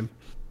anyway, time.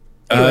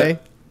 Anyway,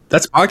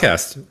 that's a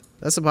podcast.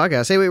 That's a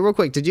podcast. Hey, wait, real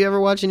quick. Did you ever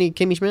watch any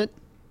Kimmy Schmidt?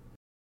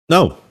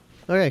 No.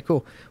 Okay,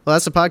 cool. Well,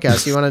 that's the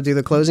podcast. You want to do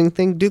the closing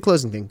thing? Do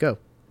closing thing. Go.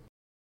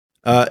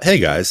 Hey,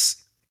 guys.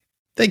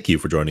 Thank you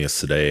for joining us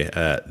today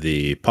at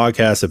the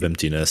Podcast of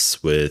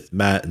Emptiness with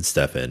Matt and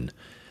Stefan.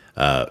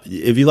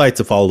 If you'd like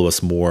to follow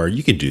us more,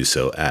 you can do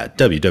so at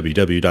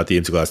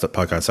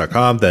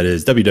www.theemptyglasspodcast.com. That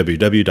is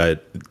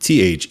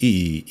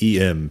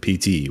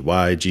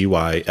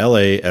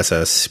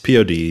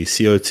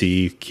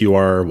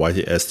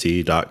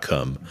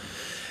www.theemptyglasspodcast.com.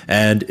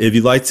 And if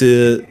you'd like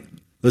to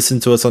listen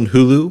to us on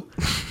Hulu,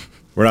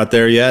 we're not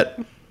there yet,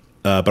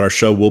 but our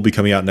show will be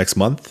coming out next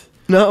month.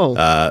 No.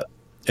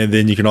 And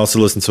then you can also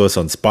listen to us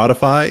on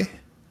Spotify.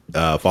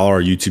 Follow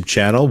our YouTube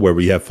channel where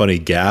we have funny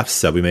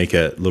gaffes that we make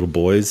at little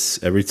boys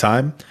every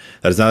time.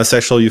 That is not a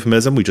sexual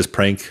euphemism. We just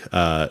prank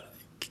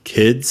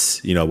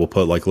kids. We'll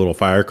put like little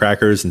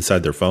firecrackers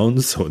inside their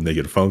phones so when they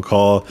get a phone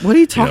call. What are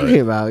you talking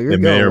about? You're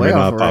going way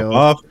off the rails.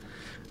 Off.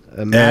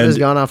 Matt has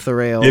gone off the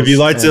rails. If you'd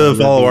like to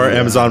follow our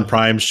Amazon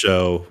Prime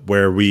show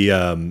where we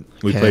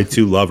play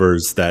two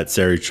lovers that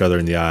stare each other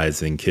in the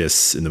eyes and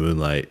kiss in the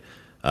moonlight,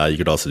 you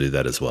could also do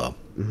that as well.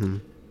 Mm-hmm.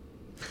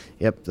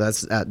 Yep,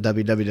 that's at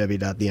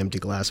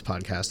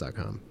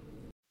www.theemptyglasspodcast.com.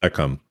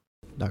 .com.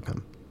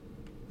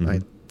 Mm-hmm. All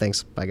right,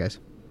 thanks. Bye, guys.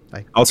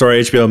 Bye. Also, our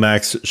HBO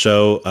Max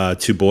show,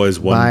 Two Boys,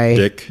 One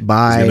Dick, is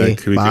going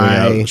to be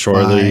coming out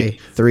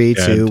shortly. 3,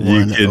 2,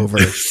 1, over.